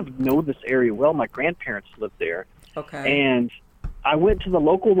I kind of know this area well. My grandparents lived there. Okay. And I went to the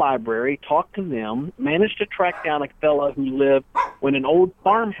local library, talked to them, managed to track down a fellow who lived when an old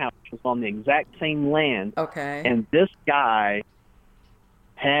farmhouse was on the exact same land. Okay. And this guy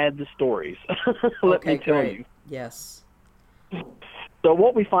had the stories. Let me tell you. Yes. So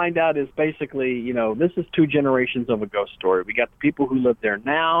what we find out is basically, this is 2 generations of a ghost story. We got the people who live there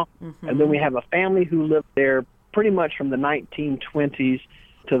now, and then we have a family who lived there pretty much from the 1920s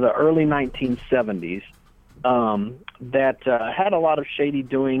to the early 1970s. That had a lot of shady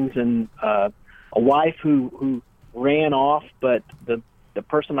doings, and a wife who ran off, but the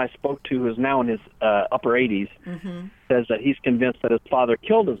person I spoke to, who is now in his upper 80s, says that he's convinced that his father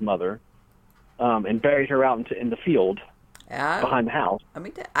killed his mother and buried her out in the field behind the house. I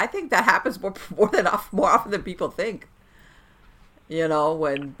mean, I think that happens more often than people think.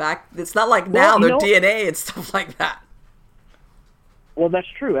 When it's not like now their DNA and stuff like that. Well, that's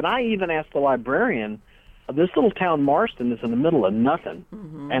true. And I even asked the librarian, this little town, Marston, is in the middle of nothing,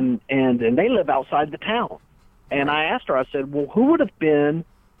 and they live outside the town. And I asked her, I said, well, who would have been,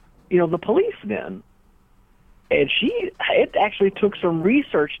 the police then? And it actually took some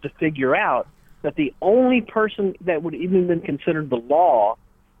research to figure out that the only person that would even been considered the law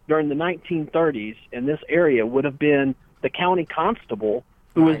during the 1930s in this area would have been the county constable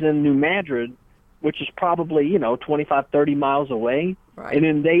who was in New Madrid, which is probably, 25, 30 miles away. Right. And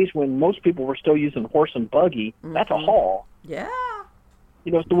in days when most people were still using horse and buggy, that's a haul. Yeah.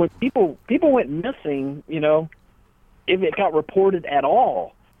 So when people went missing, if it got reported at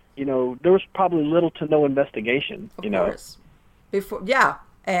all, there was probably little to no investigation. Of course.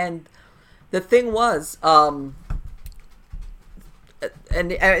 And the thing was, and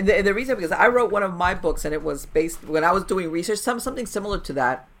the reason, because I wrote one of my books, and it was based when I was doing research, something similar to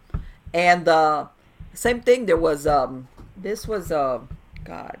that, and same thing. There was this was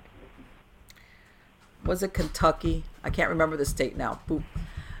God, was it Kentucky? I can't remember the state now. Boop.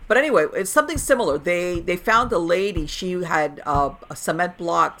 But anyway, it's something similar. They found a lady. She had cement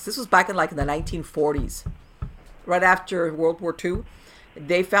blocks. This was back in the 1940s, right after World War II.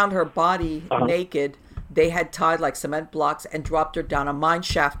 They found her body naked. They had tied cement blocks and dropped her down a mine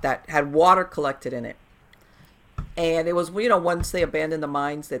shaft that had water collected in it. And it was, once they abandoned the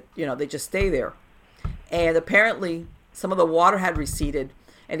mines, that, they just stay there. And apparently some of the water had receded,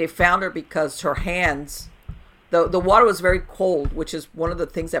 and they found her because her hands, the water was very cold, which is one of the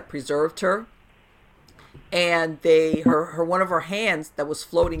things that preserved her. And her one of her hands that was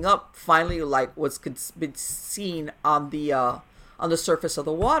floating up finally was been seen on the surface of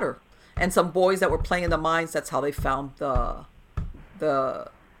the water. And some boys that were playing in the mines, that's how they found the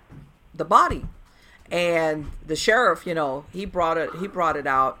body. And the sheriff, he brought it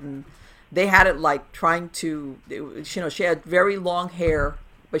out, and they had it trying to, she had very long hair,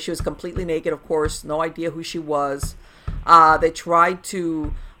 but she was completely naked, of course, no idea who she was. They tried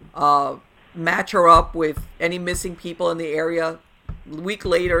to match her up with any missing people in the area. A week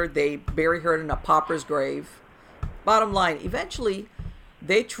later, they bury her in a pauper's grave. Bottom line, eventually,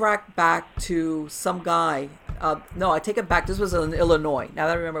 they tracked back to some guy. No, I take it back. This was in Illinois. Now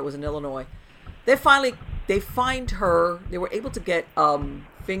that I remember, it was in Illinois. They find her. They were able to get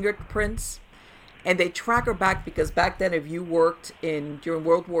fingerprints, and they track her back because back then, if you worked during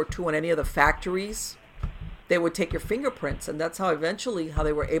World War II in any of the factories, they would take your fingerprints, and that's how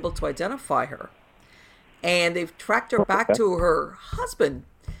they were able to identify her. and they've tracked her back to her husband.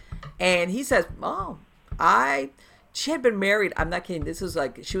 And he says, "Oh, she had been married. I'm not kidding. This is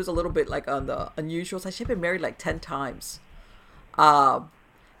like she was a little bit like on the unusual side. She had been married like 10 times."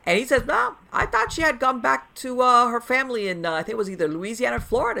 And he says, "No, I thought she had gone back to her family in I think it was either Louisiana or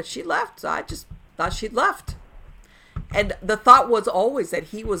Florida. She left. So I just thought she'd left." And the thought was always that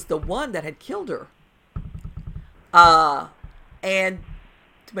he was the one that had killed her. And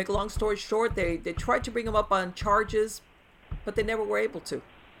to make a long story short, they tried to bring him up on charges, but they never were able to.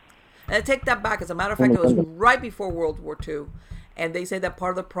 And I take that back. As a matter of fact, it was right before World War II. And they say that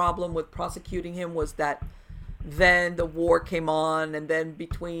part of the problem with prosecuting him was that then the war came on, and then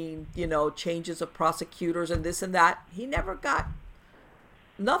between, changes of prosecutors and this and that, he never got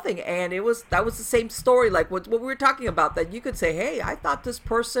nothing. And that was the same story, like what we were talking about, that you could say, "Hey, I thought this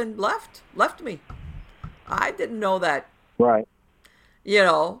person left me. I didn't know that." Right.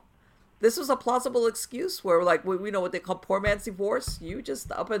 This was a plausible excuse where, like, we know what they call poor man's divorce. You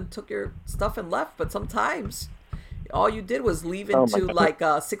just up and took your stuff and left. But sometimes all you did was leave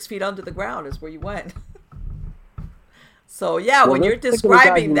into 6 feet under the ground is where you went. So yeah, when you're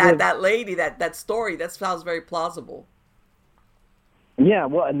describing that lady, that story, that sounds very plausible. Yeah,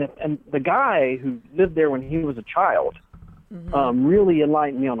 well, and the guy who lived there when he was a child really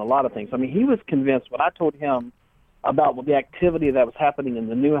enlightened me on a lot of things. I mean, he was convinced when I told him about the activity that was happening in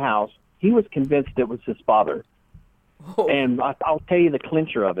the new house, he was convinced it was his father. Oh. And I'll tell you the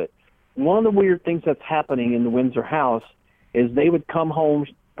clincher of it. One of the weird things that's happening in the Windsor house is they would come home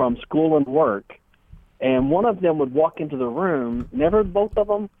from school and work, and one of them would walk into the room, never both of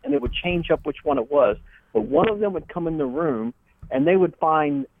them, and it would change up which one it was, but one of them would come in the room, and they would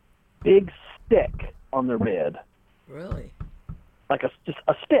find big stick on their bed. Really? Like just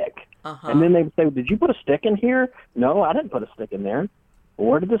a stick. Uh-huh. And then they would say, "Did you put a stick in here?" "No, I didn't put a stick in there."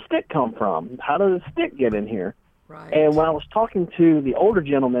 "Where did the stick come from? How did the stick get in here?" Right. And when I was talking to the older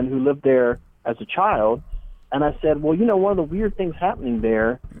gentleman who lived there as a child, and I said, "Well, one of the weird things happening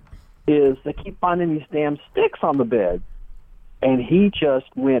there is they keep finding these damn sticks on the bed." And he just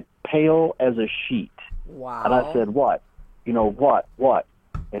went pale as a sheet. Wow. And I said, "What? What?"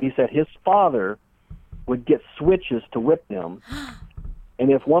 And he said his father would get switches to whip them.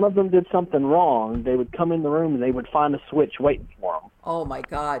 And if one of them did something wrong, they would come in the room and they would find a switch waiting for them. Oh my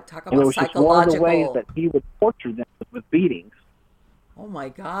God! Talk about and it was psychological. Just one of the ways that he would torture them with beatings. Oh my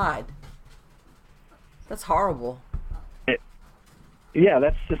God! That's horrible.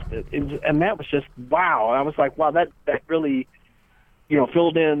 That's just, and that was just wow. I was like, wow, that really,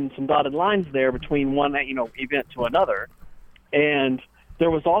 filled in some dotted lines there between one, event to another. And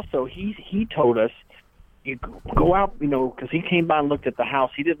there was also he told us, "You go out, because he came by and looked at the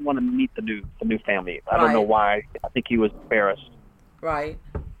house. He didn't want to meet the new family. I don't know why. I think he was embarrassed." Right.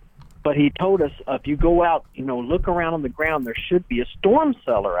 But he told us, if you go out, look around on the ground, there should be a storm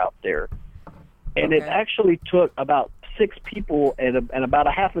cellar out there. And it actually took about 6 people and about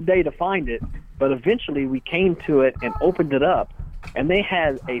a half a day to find it. But eventually we came to it and opened it up. And they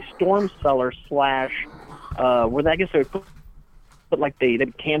had a storm cellar / where I guess they would put like they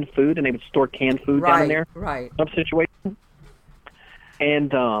canned food, and they would store canned food down in there. Right. Some situation.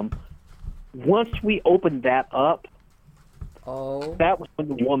 And once we opened that up, that was when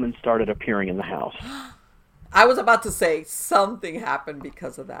the woman started appearing in the house. I was about to say something happened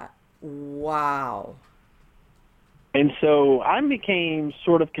because of that. Wow. And so I became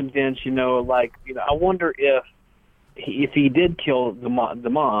sort of convinced, I wonder if he did kill the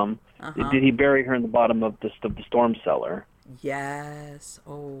mom, did he bury her in the bottom of the storm cellar? Yes.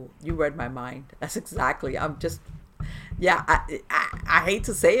 Oh, you read my mind. That's exactly. I'm just, I hate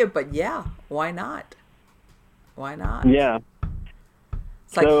to say it, but yeah, why not? Why not? Yeah.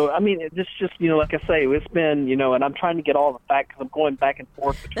 So, I mean, it's just, like I say, it's been, and I'm trying to get all the facts because I'm going back and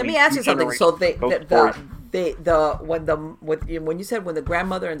forth between. Let me ask you something. So when you said when the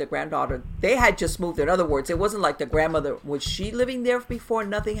grandmother and the granddaughter, they had just moved. In other words, it wasn't like the grandmother, was she living there before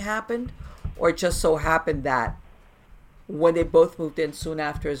nothing happened? Or it just so happened that when they both moved in soon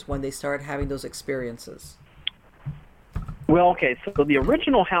after is when they started having those experiences? Well, okay, so the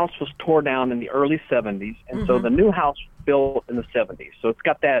original house was tore down in the early 70s, and so the new house was built in the 70s. So it's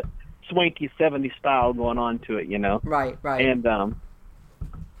got that swanky 70s style going on to it, Right. And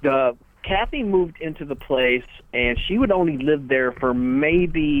Kathy moved into the place, and she would only live there for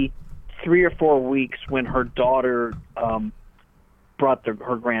maybe 3 or 4 weeks when her daughter brought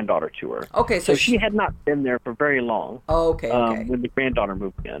her granddaughter to her. Okay, so she had not been there for very long. Oh, okay. When the granddaughter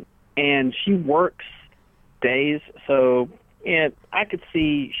moved in. And she works days, so I could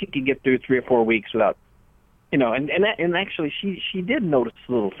see she could get through 3 or 4 weeks without, and actually she did notice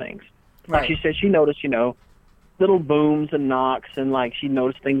little things. Like she said, she noticed, little booms and knocks, and like she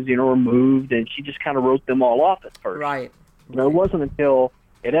noticed things, were moved, and she just kind of wrote them all off at first. Right. It wasn't until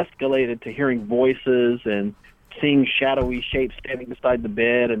it escalated to hearing voices and seeing shadowy shapes standing beside the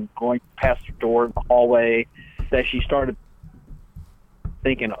bed and going past the door in the hallway that she started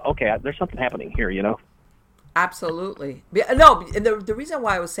thinking, okay, there's something happening here, Absolutely. No, and the reason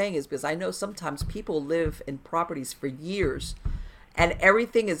why I was saying is because I know sometimes people live in properties for years and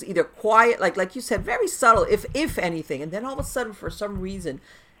everything is either quiet, like you said, very subtle, if anything, and then all of a sudden, for some reason,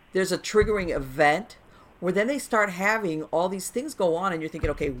 there's a triggering event where then they start having all these things go on, and you're thinking,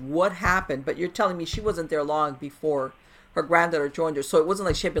 okay, what happened? But you're telling me she wasn't there long before her granddaughter joined her, so it wasn't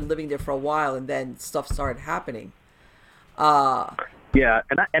like she had been living there for a while and then stuff started happening. Yeah,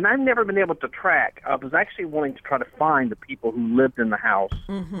 and I've never been able to track. I was actually wanting to try to find the people who lived in the house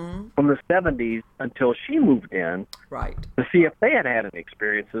from the 70s until she moved in, right, to see if they had any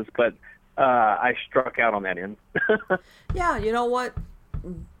experiences, but I struck out on that end. Yeah, you know what?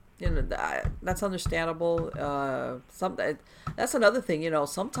 That's understandable. That's another thing.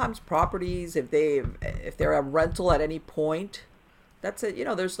 Sometimes properties, if they're a rental at any point, that's it.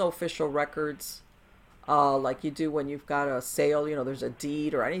 There's no official records. Like you do when you've got a sale, there's a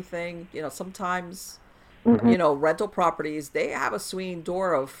deed or anything. Sometimes, rental properties, they have a swinging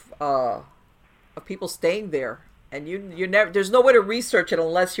door of people staying there, and you never. There's no way to research it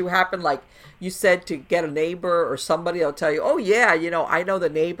unless you happen, like you said, to get a neighbor or somebody that'll tell you, oh yeah, I know the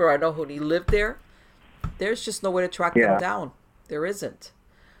neighbor, I know who he lived there. There's just no way to track them down. There isn't.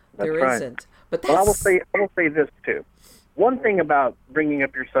 There isn't. But that's. Well, I will say this too. One thing about bringing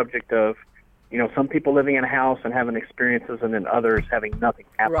up your subject of, some people living in a house and having experiences and then others having nothing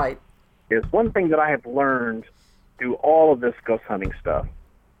happen. Right. Is one thing that I have learned through all of this ghost hunting stuff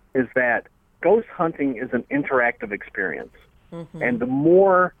is that ghost hunting is an interactive experience. Mm-hmm. And the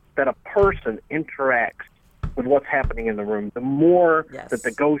more that a person interacts with what's happening in the room, the more that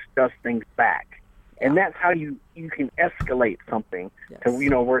the ghost does things back. Yeah. And that's how you can escalate something to,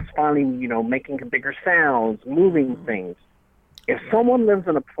 where it's finally, making bigger sounds, moving things. If someone lives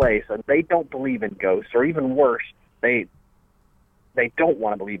in a place and they don't believe in ghosts, or even worse, they don't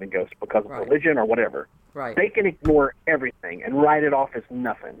want to believe in ghosts because of religion or whatever, they can ignore everything and write it off as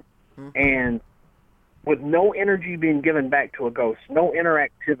nothing. Mm-hmm. And with no energy being given back to a ghost, no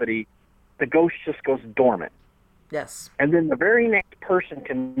interactivity, the ghost just goes dormant. Yes. And then the very next person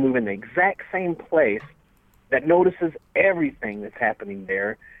can move in the exact same place that notices everything that's happening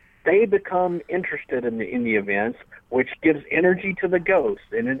there. They become interested in the events, which gives energy to the ghost.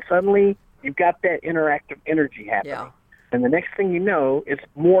 And then suddenly you've got that interactive energy happening. Yeah. And the next thing you know, it's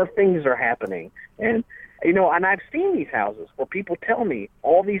more things are happening. And, and I've seen these houses where people tell me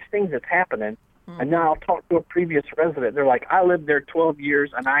all these things that's happening. Mm-hmm. And now I'll talk to a previous resident. They're like, I lived there 12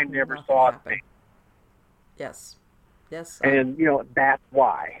 years and I never saw a thing. Yes. Yes. And, that's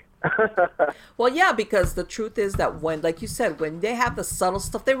why. Well, yeah, because the truth is that when, like you said, when they have the subtle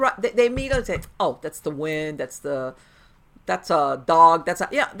stuff, they immediately say, "Oh, that's the wind. That's a dog.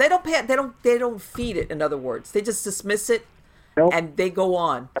 They don't feed it. In other words, they just dismiss it, and they go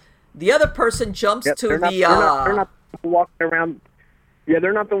on. The other person jumps to they're not walking around. Yeah,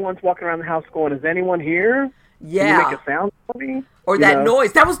 they're not the ones walking around the house going, "Is anyone here? Yeah, can you make a sound for me?" Or that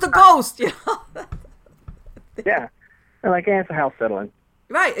noise. That was the ghost. Yeah, they're like, "It's a house settling."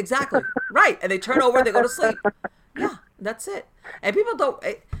 Right, exactly. Right, and they turn over and they go to sleep. Yeah, that's it. And people don't.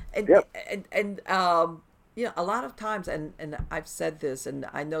 And a lot of times, and I've said this, and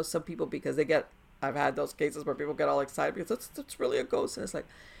I know some people because I've had those cases where people get all excited because that's really a ghost, and it's like,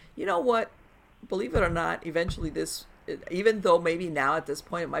 you know what? Believe it or not, eventually even though maybe now at this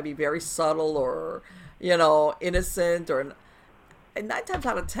point it might be very subtle or innocent and 9 times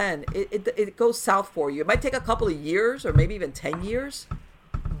out of 10, it goes south for you. It might take a couple of years or maybe even 10 years.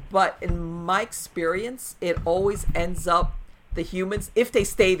 But in my experience, it always ends up the humans, if they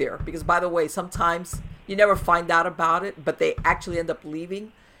stay there. Because, by the way, sometimes you never find out about it, but they actually end up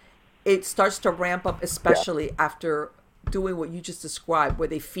leaving. It starts to ramp up, especially after doing what you just described, where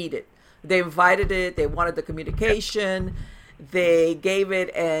they feed it. They invited it. They wanted the communication. They gave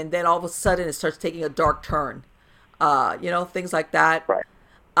it. And then all of a sudden, it starts taking a dark turn. Things like that. Right.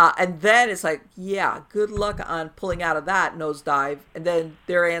 And then it's like, yeah, good luck on pulling out of that nosedive. And then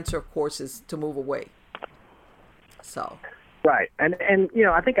their answer, of course, is to move away. So. Right. And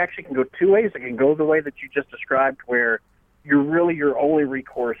I think actually can go two ways. It can go the way that you just described, where your only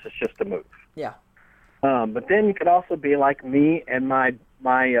recourse is just to move. Yeah. But then you could also be like me and my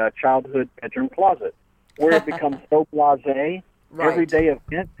childhood bedroom closet, where it becomes so blasé, everyday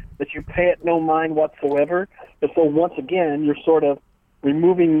event, that you pay it no mind whatsoever. But so once again, you're sort of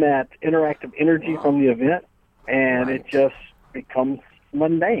removing that interactive energy from the event, and it just becomes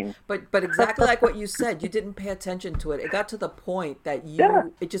mundane. But exactly like what you said, you didn't pay attention to it. It got to the point that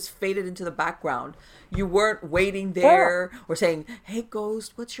it just faded into the background. You weren't waiting there or saying, "Hey,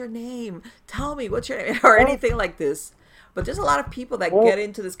 ghost, what's your name? Tell me what's your name," or anything like this. But there's a lot of people that get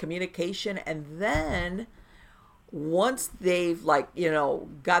into this communication, and then once they've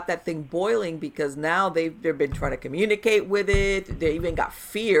got that thing boiling, because now they've been trying to communicate with it, they even got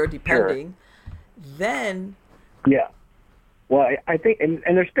fear, depending. Then well, I think, and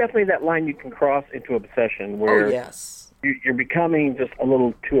there's definitely that line you can cross into obsession, where you're becoming just a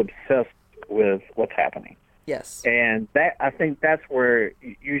little too obsessed with what's happening. Yes. And I think that's where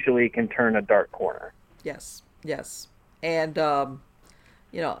usually it can turn a dark corner. Yes. And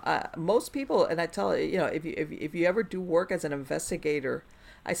most people, and I tell if you ever do work as an investigator,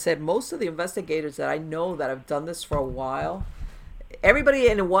 I said most of the investigators that I know that have done this for a while,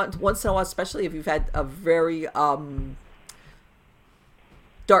 everybody once in a while, especially if you've had a very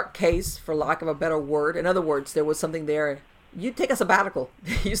dark case, for lack of a better word. In other words, there was something there. You take a sabbatical.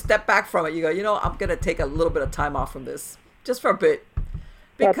 You step back from it. You go, I'm going to take a little bit of time off from this, just for a bit,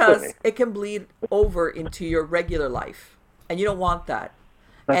 because it can bleed over into your regular life, and you don't want that.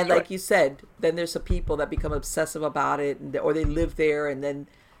 And like you said, then there's some people that become obsessive about it, or they live there, and then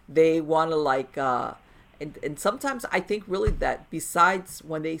they want to and sometimes I think really that besides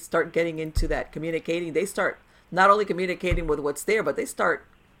when they start getting into that communicating, they start not only communicating with what's there, but they start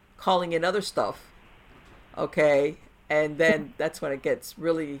calling in other stuff. Okay. And then that's when it gets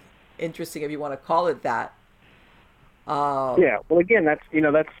really interesting, if you want to call it that. Well, again, that's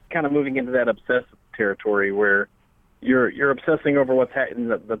kind of moving into that obsessive territory where you're obsessing over what's happening,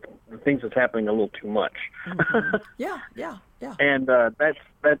 the things that's happening a little too much. Mm-hmm. Yeah. And that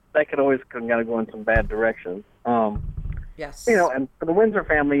could always kind of go in some bad directions. Yes. And for the Windsor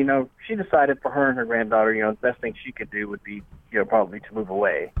family, she decided for her and her granddaughter, the best thing she could do would be, probably to move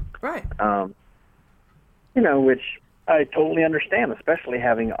away. Right. Which I totally understand, especially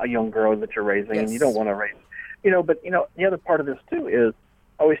having a young girl that you're raising, and you don't want to raise, but, the other part of this too is,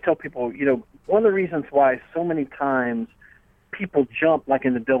 I always tell people, one of the reasons why so many times people jump, like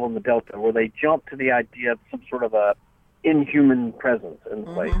in The Devil in the Delta, where they jump to the idea of some sort of a inhuman presence in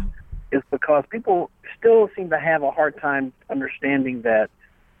place, is because people still seem to have a hard time understanding that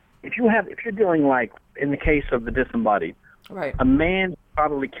if you're dealing, like in the case of the disembodied, right, a man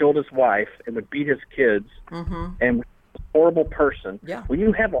probably killed his wife and would beat his kids, and was a horrible person. Yeah. When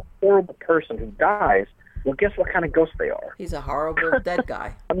you have a horrible person who dies, well, guess what kind of ghost they are? He's a horrible dead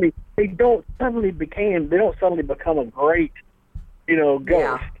guy. I mean, they don't suddenly become a great, ghost.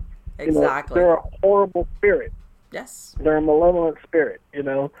 Yeah, exactly. They're a horrible spirit. Yes. They're a malevolent spirit, in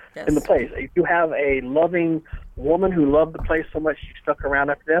the place. If you have a loving woman who loved the place so much she stuck around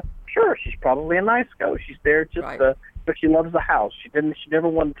after death, sure, she's probably a nice ghost. She's there but she loves the house. She never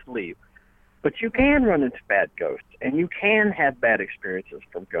wanted to leave. But you can run into bad ghosts, and you can have bad experiences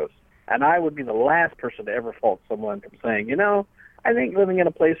from ghosts. And I would be the last person to ever fault someone from saying, I think living in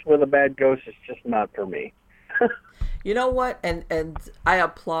a place with a bad ghost is just not for me. You know what? And I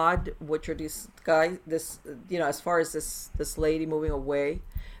applaud what you're as far as this lady moving away,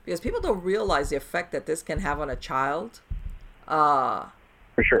 because people don't realize the effect that this can have on a child. For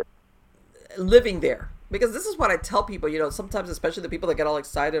sure. Living there. Because this is what I tell people, sometimes, especially the people that get all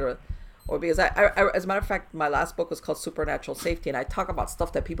excited or because I as a matter of fact, my last book was called Supernatural Safety, and I talk about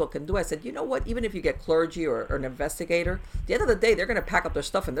stuff that people can do. I said, you know what, even if you get clergy or an investigator, at the end of the day, they're going to pack up their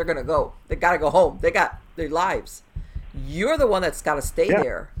stuff and they're going to go. They got to go home. They got their lives. You're the one that's got to stay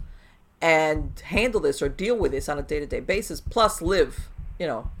there and handle this or deal with this on a day-to-day basis, plus live,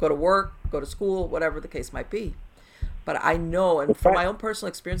 go to work, go to school, whatever the case might be. But I know, and from my own personal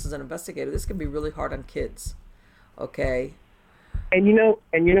experience as an investigator, this can be really hard on kids. Okay. And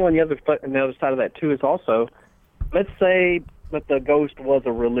on the other side of that too is also, let's say that the ghost was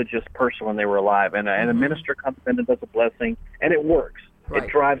a religious person when they were alive, and a minister comes in and does a blessing, and it works. Right. It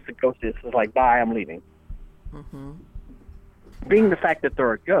drives the ghost. It's like, bye, I'm leaving. Being the fact that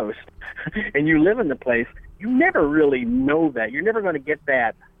they're a ghost, and you live in the place, you never really know that. You're never going to get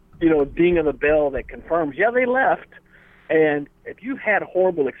that, ding of the bell that confirms, yeah, they left. And if you've had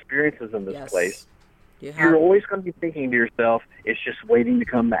horrible experiences in this place, you're always going to be thinking to yourself, it's just waiting to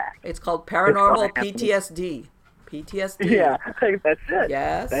come back. It's called paranormal PTSD. PTSD. Yeah, that's it.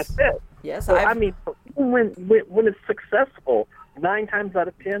 Yes. That's it. Yes. So, when it's successful, 9 times out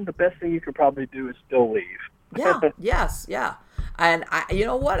of 10, the best thing you could probably do is still leave. Yeah. Yes. Yeah. And you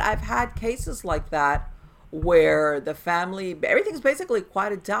know what? I've had cases like that where the family, everything's basically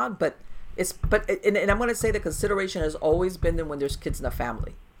quieted down, but and I'm going to say the consideration has always been there when there's kids in the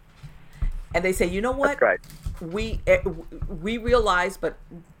family, and they say, you know what, That's right. we realize, but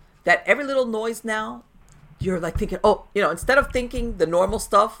that every little noise now, you're like thinking, oh, instead of thinking the normal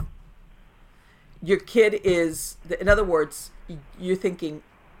stuff, your kid is, in other words, you're thinking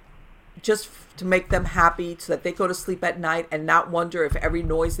just to make them happy so that they go to sleep at night and not wonder if every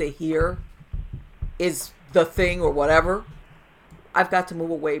noise they hear is the thing or whatever. I've got to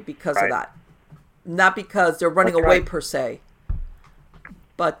move away because of that. Not because they're running away per se.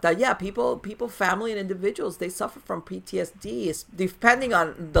 But people, family and individuals, they suffer from PTSD. It's depending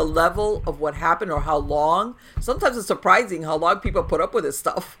on the level of what happened or how long. Sometimes it's surprising how long people put up with this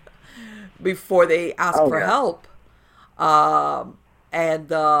stuff before they ask for help. I've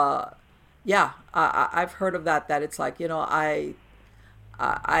heard of that it's like, I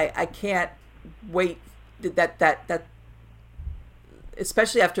can't wait that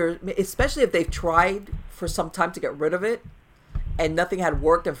especially if they've tried for some time to get rid of it and nothing had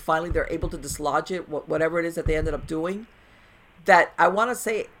worked, and finally they're able to dislodge it, whatever it is that they ended up doing, that I want to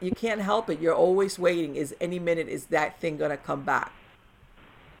say, you can't help it. You're always waiting. Is any minute is that thing going to come back?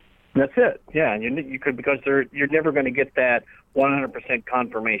 That's it. Yeah, and you could, because you're never going to get that 100%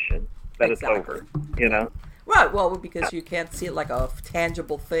 confirmation that it's over. Right. Well, because you can't see it like a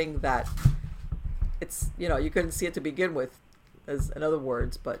tangible thing that it's, you couldn't see it to begin with, as in other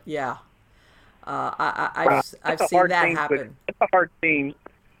words. But yeah, I've seen that happen. That's a hard thing.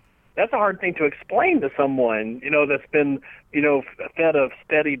 That's a hard thing to explain to someone, that's been, fed a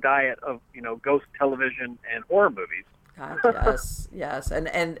steady diet of, ghost television and horror movies. God, yes,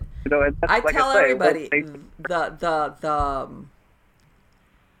 and I tell everybody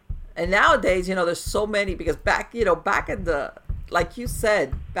and nowadays, there's so many, because back in the, like you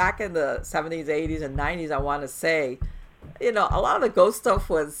said, back in the 70s, 80s, and 90s, I want to say, a lot of the ghost stuff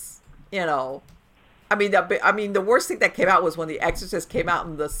was, the worst thing that came out was when The Exorcist came out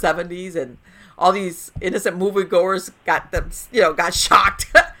in the 70s, and all these innocent moviegoers got shocked.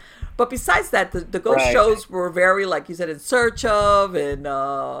 But besides that, the ghost shows were very, like you said, in search of, and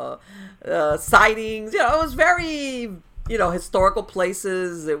sightings. It was very, historical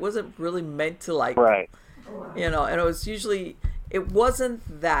places. It wasn't really meant to, like, and it was usually, it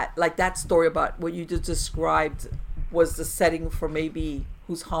wasn't that, like that story about what you just described was the setting for maybe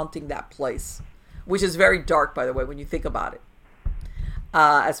who's haunting that place, which is very dark, by the way, when you think about it.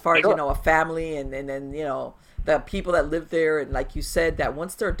 As far as, a family and then, the people that live there, and like you said, that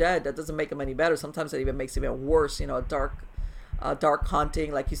once they're dead, that doesn't make them any better. Sometimes that even makes it even worse. A dark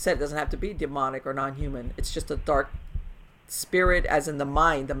haunting, like you said, it doesn't have to be demonic or non-human. It's just a dark spirit, as in the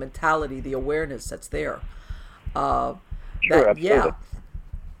mind, the mentality, the awareness that's there.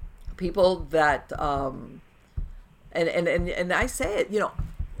 People that and I say it,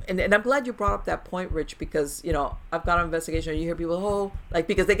 and I'm glad you brought up that point, Rich, because I've got an investigation, and you hear people,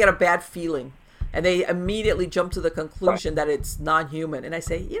 because they get a bad feeling. And they immediately jump to the conclusion that it's non-human. And I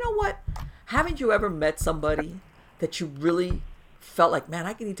say, you know what? Haven't you ever met somebody that you really felt like, man,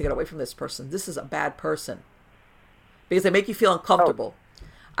 I need to get away from this person. This is a bad person. Because they make you feel uncomfortable.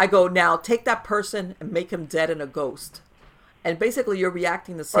 I go, now take that person and make him dead and a ghost. And basically you're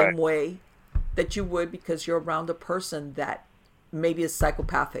reacting the same way that you would because you're around a person that maybe is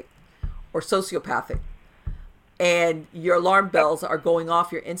psychopathic or sociopathic. And your alarm bells are going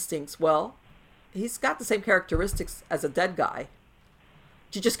off, your instincts. Well, he's got the same characteristics as a dead guy.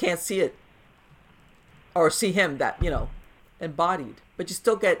 You just can't see it or see him that, embodied. But you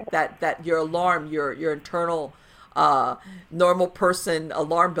still get that your alarm, your internal normal person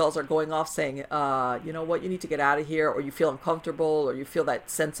alarm bells are going off saying, you know what, you need to get out of here, or you feel uncomfortable, or you feel that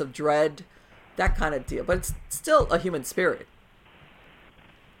sense of dread, that kind of deal. But it's still a human spirit.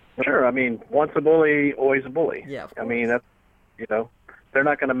 Sure. Once a bully, always a bully. Yeah, of course. That's, they're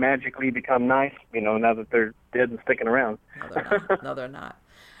not going to magically become nice, now that they're dead and sticking around. No, they're not.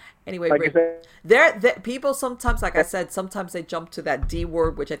 Anyway, Rick, people sometimes, like I said, sometimes they jump to that D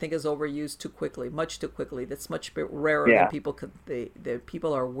word, which I think is overused too quickly, much too quickly. That's much rarer than people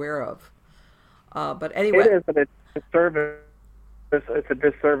people are aware of. But anyway, it is, but it's a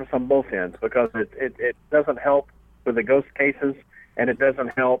disservice on both ends, because it doesn't help with the ghost cases, and it doesn't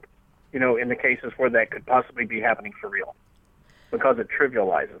help, in the cases where that could possibly be happening for real. Because it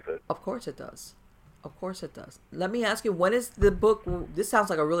trivializes it. Of course it does. Let me ask you, when is the book? This sounds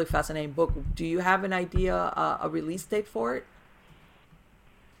like a really fascinating book. Do you have an idea, a release date for it?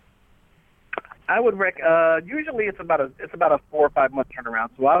 I would usually it's about a 4 or 5 month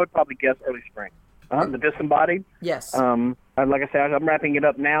turnaround. So I would probably guess early spring. The Disembodied. Yes. Like I said, I'm wrapping it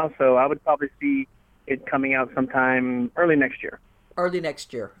up now, so I would probably see it coming out sometime early next year.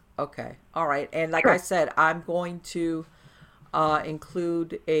 Okay. All right. And like I Sure. said, I'm going to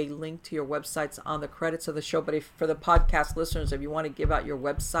include a link to your websites on the credits of the show. But if for the podcast listeners, if you want to give out your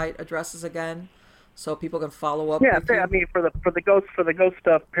website addresses again, so people can follow up Yeah, with I you. mean for the ghost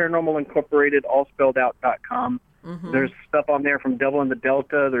stuff, Paranormal Incorporated, all spelled out.com. Mm-hmm. There's stuff on there from Devil in the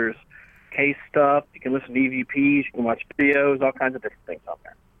Delta. There's case stuff. You can listen to EVPs. You can watch videos. All kinds of different things on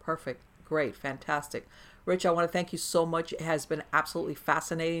there. Perfect. Great. Fantastic. Rich, I want to thank you so much. It has been absolutely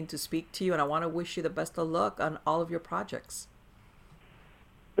fascinating to speak to you, and I want to wish you the best of luck on all of your projects.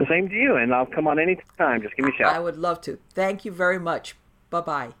 The same to you, and I'll come on any time. Just give me a I shout. would love to. Thank you very much.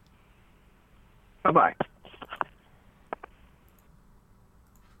 Bye-bye. Bye-bye.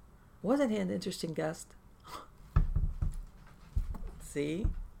 Wasn't he an interesting guest? See?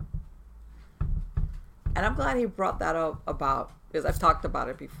 And I'm glad he brought that up about, because I've talked about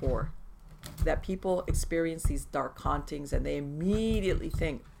it before, that people experience these dark hauntings and they immediately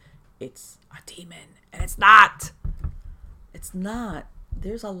think it's a demon. And it's not. It's not.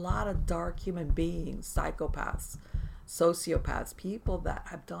 There's a lot of dark human beings, psychopaths, sociopaths, people that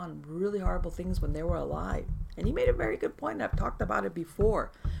have done really horrible things when they were alive. And he made a very good point. I've talked about it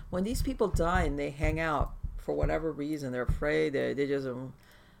before. When these people die and they hang out for whatever reason, they're afraid,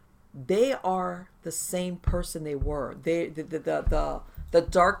 they are the same person they were. The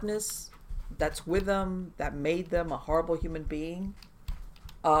darkness that's with them, that made them a horrible human being,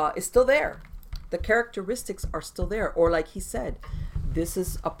 is still there. The characteristics are still there. Or like he said, this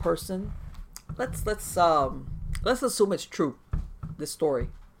is a person. Let's assume it's true. This story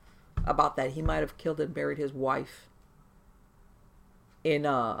about that he might have killed and buried his wife in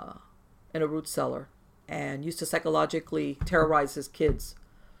a root cellar and used to psychologically terrorize his kids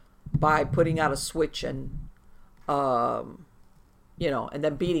by putting out a switch and and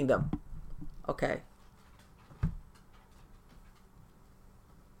then beating them. Okay.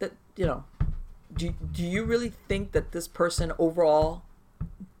 That do you really think that this person overall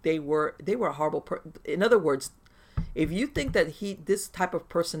they were a horrible in other words, if you think that this type of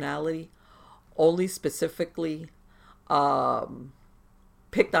personality only specifically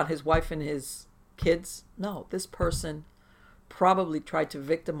picked on his wife and his kids, no, this person probably tried to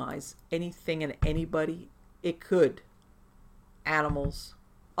victimize anything and anybody it could, animals,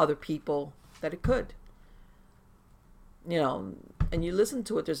 other people that it could. And you listen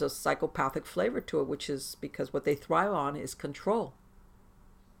to it, there's a psychopathic flavor to it, which is because what they thrive on is control.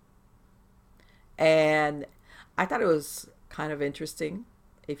 And I thought it was kind of interesting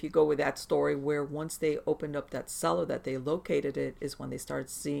if you go with that story where once they opened up that cellar that they located it is when they started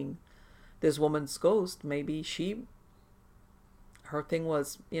seeing this woman's ghost. Maybe her thing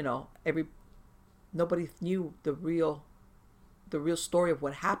was, nobody knew the real story of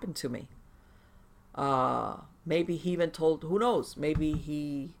what happened to me. Maybe he even told, who knows, maybe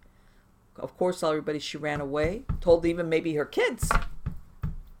he, of course, tell everybody she ran away, told even maybe her kids,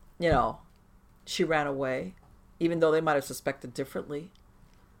 she ran away, even though they might have suspected differently.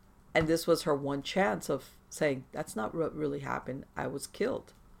 And this was her one chance of saying, that's not what really happened. I was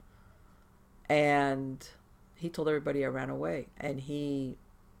killed. And he told everybody I ran away. And he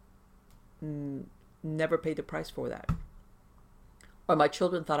never paid the price for that. Or my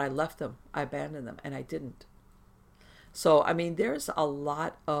children thought I left them. I abandoned them. And I didn't. So, I mean, there's a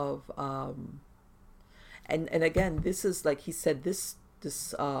lot of... And again, this is, like he said, this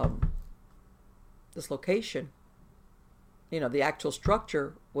location, the actual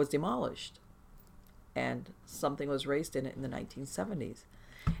structure was demolished and something was raised in it in the 1970s.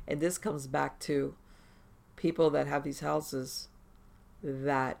 And this comes back to people that have these houses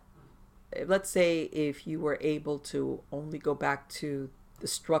that, let's say if you were able to only go back to the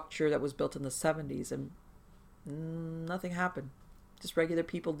structure that was built in the 70s and nothing happened. Just regular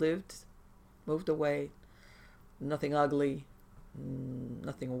people lived, moved away, nothing ugly,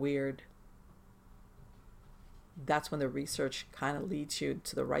 nothing weird. That's when the research kind of leads you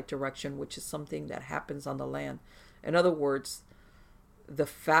to the right direction, which is something that happens on the land. In other words, the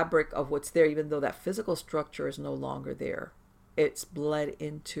fabric of what's there, even though that physical structure is no longer there, it's bled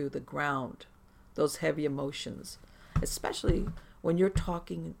into the ground. Those heavy emotions, especially when you're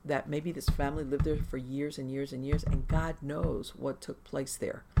talking that maybe this family lived there for years and years and years, and God knows what took place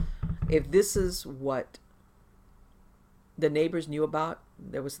there. If this is what the neighbors knew about,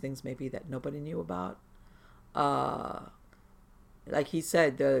 there was things maybe that nobody knew about. Like he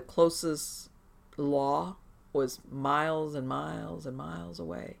said, the closest law was miles and miles and miles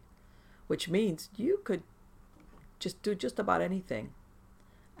away, which means you could just do just about anything.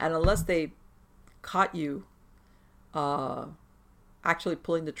 And unless they caught you actually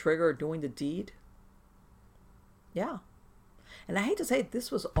pulling the trigger or doing the deed, yeah. And I hate to say it,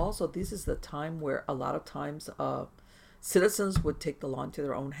 this is the time where a lot of times citizens would take the law into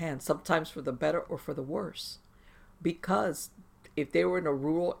their own hands, sometimes for the better or for the worse. Because if they were in a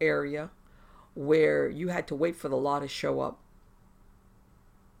rural area where you had to wait for the law to show up,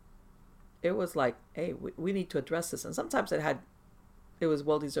 it was like, hey, we need to address this. And sometimes it was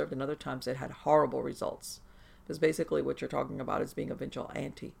well deserved, and other times it had horrible results. Because basically what you're talking about is being a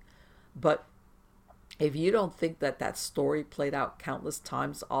vigilante. But if you don't think that story played out countless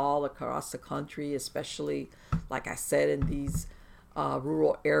times all across the country, especially, like I said, in these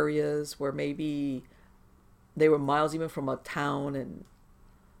rural areas where maybe they were miles even from a town, and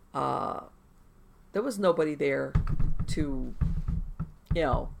there was nobody there to,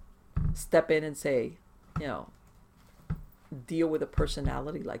 step in and say, deal with a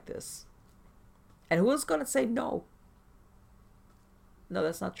personality like this. And who is going to say no? No,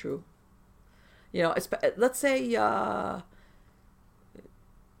 that's not true. Let's say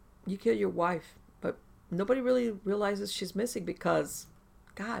you kill your wife, but nobody really realizes she's missing because,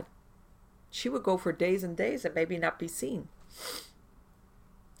 God, she would go for days and days and maybe not be seen.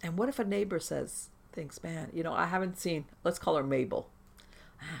 And what if a neighbor thinks, man, I haven't seen, let's call her Mabel.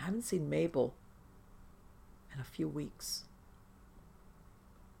 I haven't seen Mabel in a few weeks.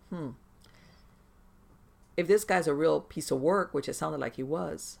 If this guy's a real piece of work, which it sounded like he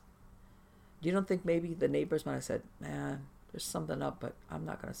was, you don't think maybe the neighbors might have said, man, there's something up, but I'm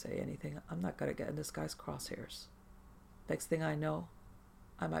not going to say anything. I'm not going to get in this guy's crosshairs. Next thing I know,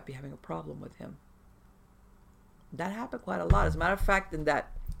 I might be having a problem with him. That happened quite a lot. As a matter of fact, in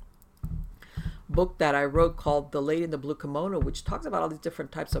that book that I wrote called The Lady in the Blue Kimono, which talks about all these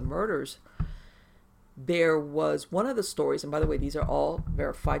different types of murders, there was one of the stories, and by the way, these are all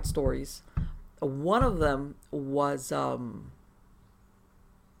verified stories. One of them was,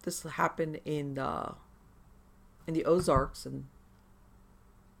 this happened in the Ozarks, and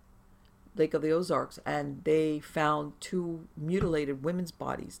Lake of the Ozarks, and they found 2 mutilated women's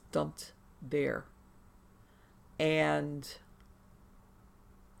bodies dumped there. And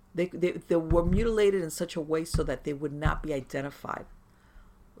they were mutilated in such a way so that they would not be identified.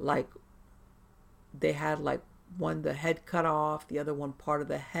 Like, they had one the head cut off, the other one part of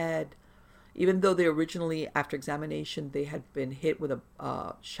the head. Even though they originally, after examination, they had been hit with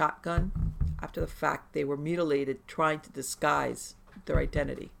a shotgun. After the fact, they were mutilated, trying to disguise their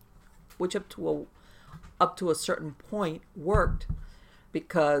identity, which up to a certain point worked,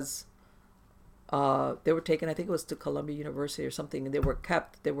 because they were taken, I think it was to Columbia University or something, and they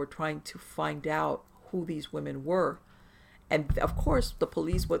were trying to find out who these women were. And of course, the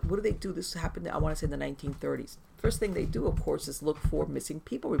police, what do they do? This happened, I want to say, in the 1930s. First thing they do, of course, is look for missing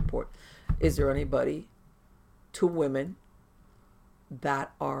people report. Is there anybody, 2 women,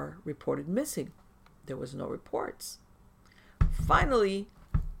 that are reported missing? There was no reports. Finally,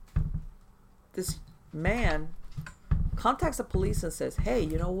 this man contacts the police and says, hey,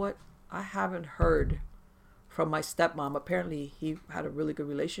 you know what? I haven't heard from my stepmom. Apparently, he had a really good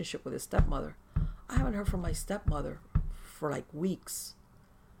relationship with his stepmother. I haven't heard from my stepmother for weeks.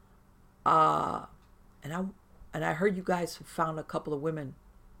 And I heard you guys found a couple of women.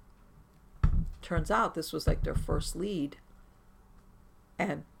 Turns out this was their first lead.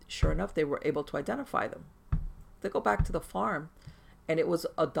 And sure enough, they were able to identify them. They go back to the farm, and it was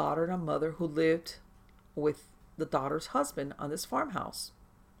a daughter and a mother who lived with the daughter's husband on this farmhouse.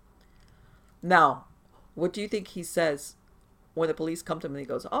 Now, what do you think he says when the police come to him and he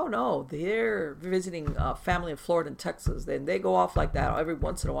goes, oh no, they're visiting family in Florida and Texas. Then they go off like that every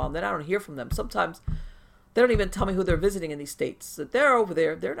once in a while, and then I don't hear from them. Sometimes they don't even tell me who they're visiting in these states. So they're over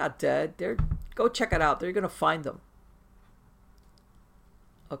there. They're not dead. Go check it out. They're going to find them.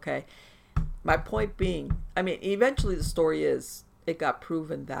 Okay. My point being, eventually the story is, it got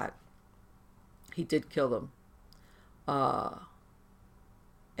proven that he did kill them.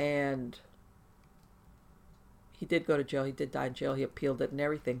 And he did go to jail. He did die in jail. He appealed it and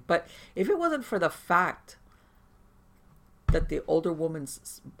everything. But if it wasn't for the fact that the older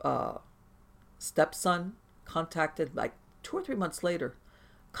woman's stepson contacted, 2 or 3 months later,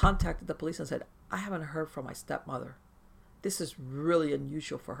 contacted the police and said, I haven't heard from my stepmother. This is really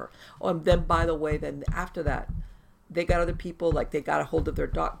unusual for her. Oh, and then, by the way, then after that, they got other people, they got a hold of their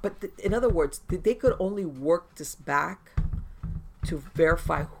dog. But in other words, they could only work this back to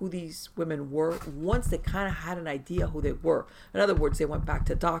verify who these women were once they kind of had an idea who they were. In other words, they went back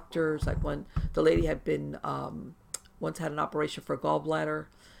to doctors, when the lady had been, once had an operation for a gallbladder,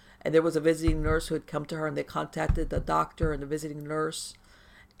 and there was a visiting nurse who had come to her, and they contacted the doctor and the visiting nurse,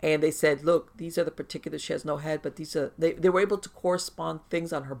 and they said, look, these are the particulars. She has no head, but these are, they were able to correspond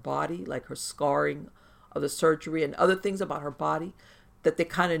things on her body, like her scarring of the surgery and other things about her body that they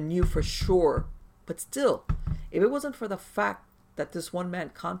kind of knew for sure. But still, if it wasn't for the fact that this one man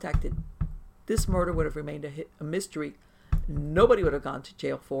contacted, this murder would have remained a mystery. Nobody would have gone to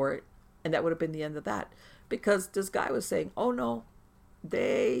jail for it, and that would have been the end of that. Because this guy was saying, oh no,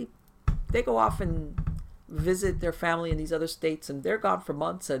 they go off and visit their family in these other states, and they're gone for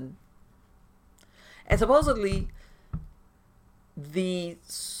months, and supposedly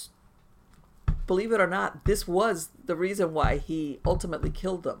believe it or not, this was the reason why he ultimately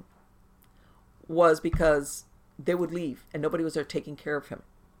killed them, was because they would leave and nobody was there taking care of him.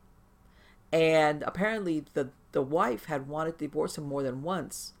 And apparently the wife had wanted to divorce him more than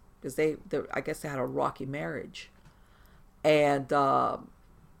once, because I guess they had a rocky marriage. And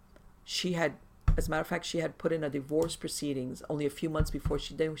she had, as a matter of fact, she had put in a divorce proceedings only a few months before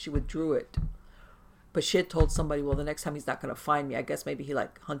she withdrew it. But she had told somebody, well, the next time he's not going to find me. I guess maybe he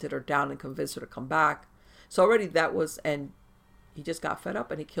hunted her down and convinced her to come back. So already that was, and he just got fed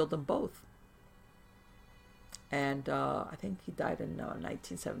up and he killed them both. And I think he died in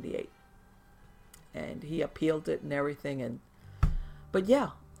 1978. And he appealed it and everything. But yeah,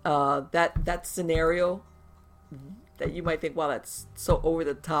 that scenario that you might think, wow, that's so over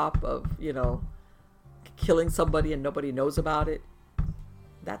the top of, killing somebody and nobody knows about it.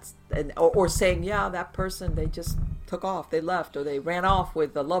 Or saying, yeah, that person, they just took off, they left, or they ran off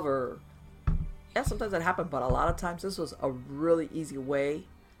with the lover. Yeah, sometimes that happened, but a lot of times this was a really easy way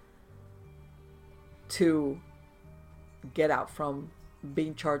to get out from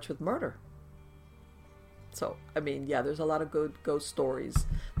being charged with murder. So, I mean, yeah, there's a lot of good ghost stories.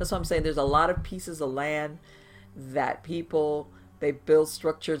 That's what I'm saying. There's a lot of pieces of land that people, they build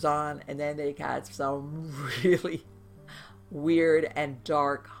structures on, and then they got some really weird and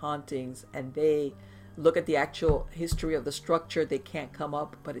dark hauntings, and they look at the actual history of the structure. They can't come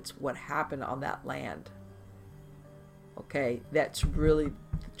up, but it's what happened on that land. Okay, that's really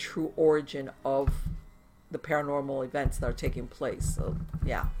the true origin of the paranormal events that are taking place. So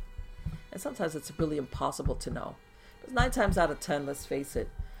yeah, and sometimes it's really impossible to know. But 9 times out of 10, let's face it,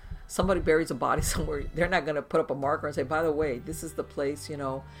 somebody buries a body somewhere, they're not going to put up a marker and say, by the way, this is the place,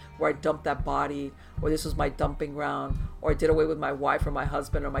 where I dumped that body, or this was my dumping ground, or I did away with my wife or my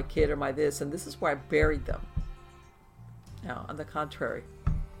husband or my kid or my this, and this is where I buried them. No, on the contrary.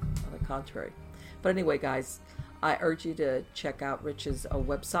 But anyway, guys, I urge you to check out Rich's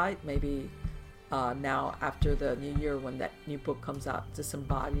website, maybe now after the new year when that new book comes out,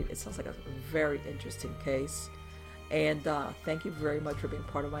 Disembodied. It sounds like a very interesting case. And thank you very much for being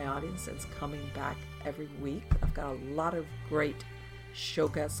part of my audience and coming back every week. I've got a lot of great show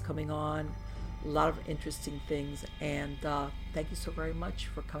guests coming on, a lot of interesting things. And thank you so very much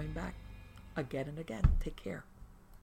for coming back again and again. Take care.